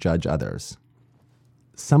ourselves judge others.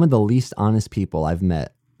 Some of the least honest people I've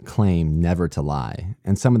met claim never to lie,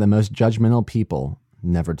 and some of the most judgmental people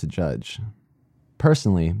never to judge.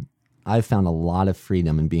 Personally, I've found a lot of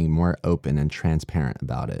freedom in being more open and transparent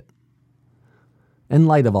about it. In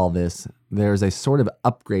light of all this, there's a sort of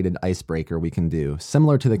upgraded icebreaker we can do,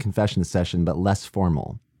 similar to the confession session but less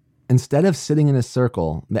formal. Instead of sitting in a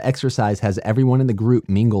circle, the exercise has everyone in the group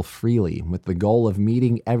mingle freely with the goal of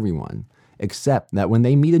meeting everyone, except that when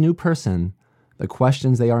they meet a new person, the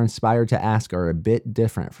questions they are inspired to ask are a bit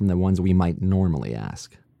different from the ones we might normally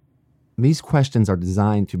ask. These questions are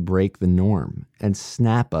designed to break the norm and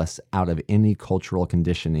snap us out of any cultural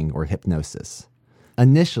conditioning or hypnosis.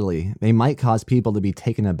 Initially, they might cause people to be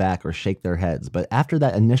taken aback or shake their heads, but after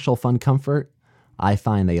that initial fun comfort, I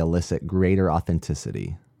find they elicit greater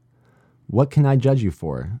authenticity. What can I judge you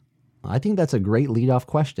for? I think that's a great lead-off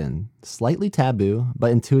question, slightly taboo,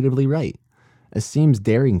 but intuitively right. It seems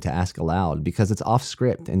daring to ask aloud because it's off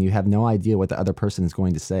script and you have no idea what the other person is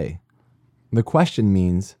going to say. The question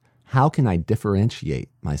means, How can I differentiate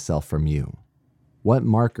myself from you? What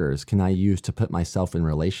markers can I use to put myself in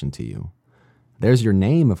relation to you? There's your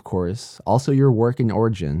name, of course, also your work and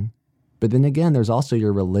origin. But then again, there's also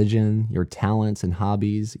your religion, your talents and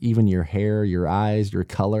hobbies, even your hair, your eyes, your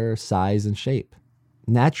color, size, and shape.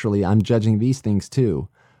 Naturally, I'm judging these things too,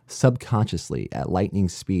 subconsciously at lightning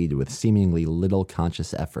speed with seemingly little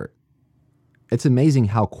conscious effort. It's amazing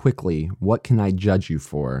how quickly "what can I judge you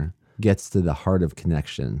for" gets to the heart of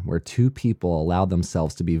connection, where two people allow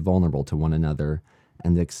themselves to be vulnerable to one another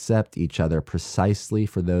and accept each other precisely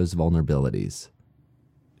for those vulnerabilities.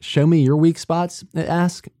 Show me your weak spots, it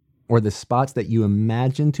asks, or the spots that you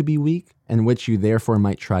imagine to be weak and which you therefore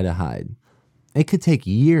might try to hide. It could take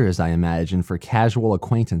years, I imagine, for casual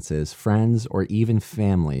acquaintances, friends, or even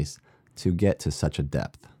families to get to such a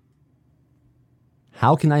depth.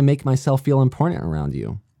 How can I make myself feel important around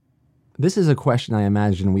you? This is a question I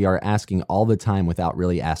imagine we are asking all the time without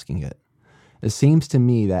really asking it. It seems to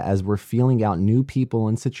me that as we're feeling out new people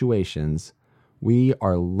and situations, we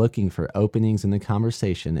are looking for openings in the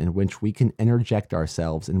conversation in which we can interject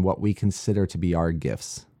ourselves in what we consider to be our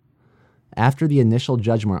gifts. After the initial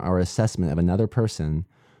judgment or assessment of another person,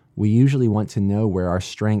 we usually want to know where our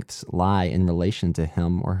strengths lie in relation to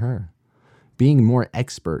him or her. Being more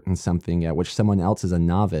expert in something at which someone else is a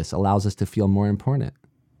novice allows us to feel more important.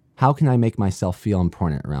 How can I make myself feel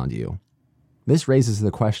important around you? This raises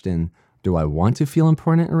the question, do I want to feel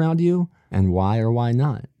important around you, and why or why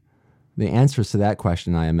not? The answers to that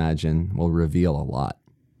question, I imagine, will reveal a lot.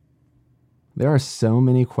 There are so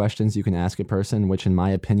many questions you can ask a person which, in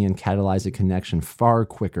my opinion, catalyze a connection far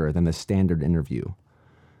quicker than the standard interview.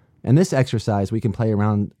 In this exercise, we can play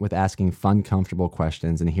around with asking fun, comfortable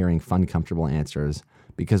questions and hearing fun, comfortable answers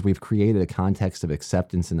because we've created a context of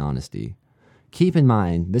acceptance and honesty. Keep in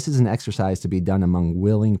mind, this is an exercise to be done among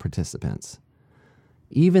willing participants.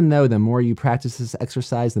 Even though the more you practice this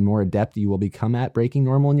exercise, the more adept you will become at breaking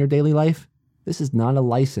normal in your daily life, this is not a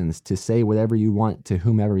license to say whatever you want to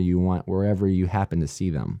whomever you want, wherever you happen to see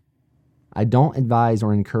them. I don't advise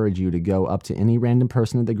or encourage you to go up to any random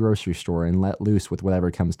person at the grocery store and let loose with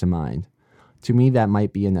whatever comes to mind. To me, that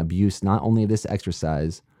might be an abuse not only of this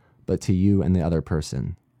exercise, but to you and the other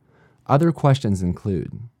person. Other questions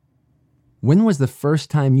include, when was the first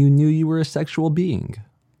time you knew you were a sexual being?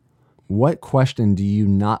 What question do you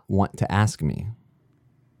not want to ask me?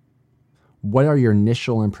 What are your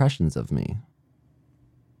initial impressions of me?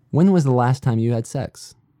 When was the last time you had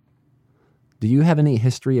sex? Do you have any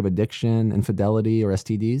history of addiction, infidelity, or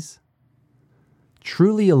STDs?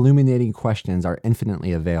 Truly illuminating questions are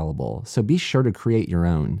infinitely available, so be sure to create your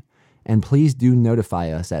own. And please do notify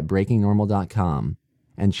us at breakingnormal.com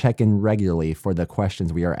and check in regularly for the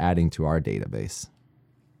questions we are adding to our database.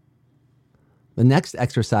 The next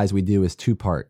exercise we do is two-part.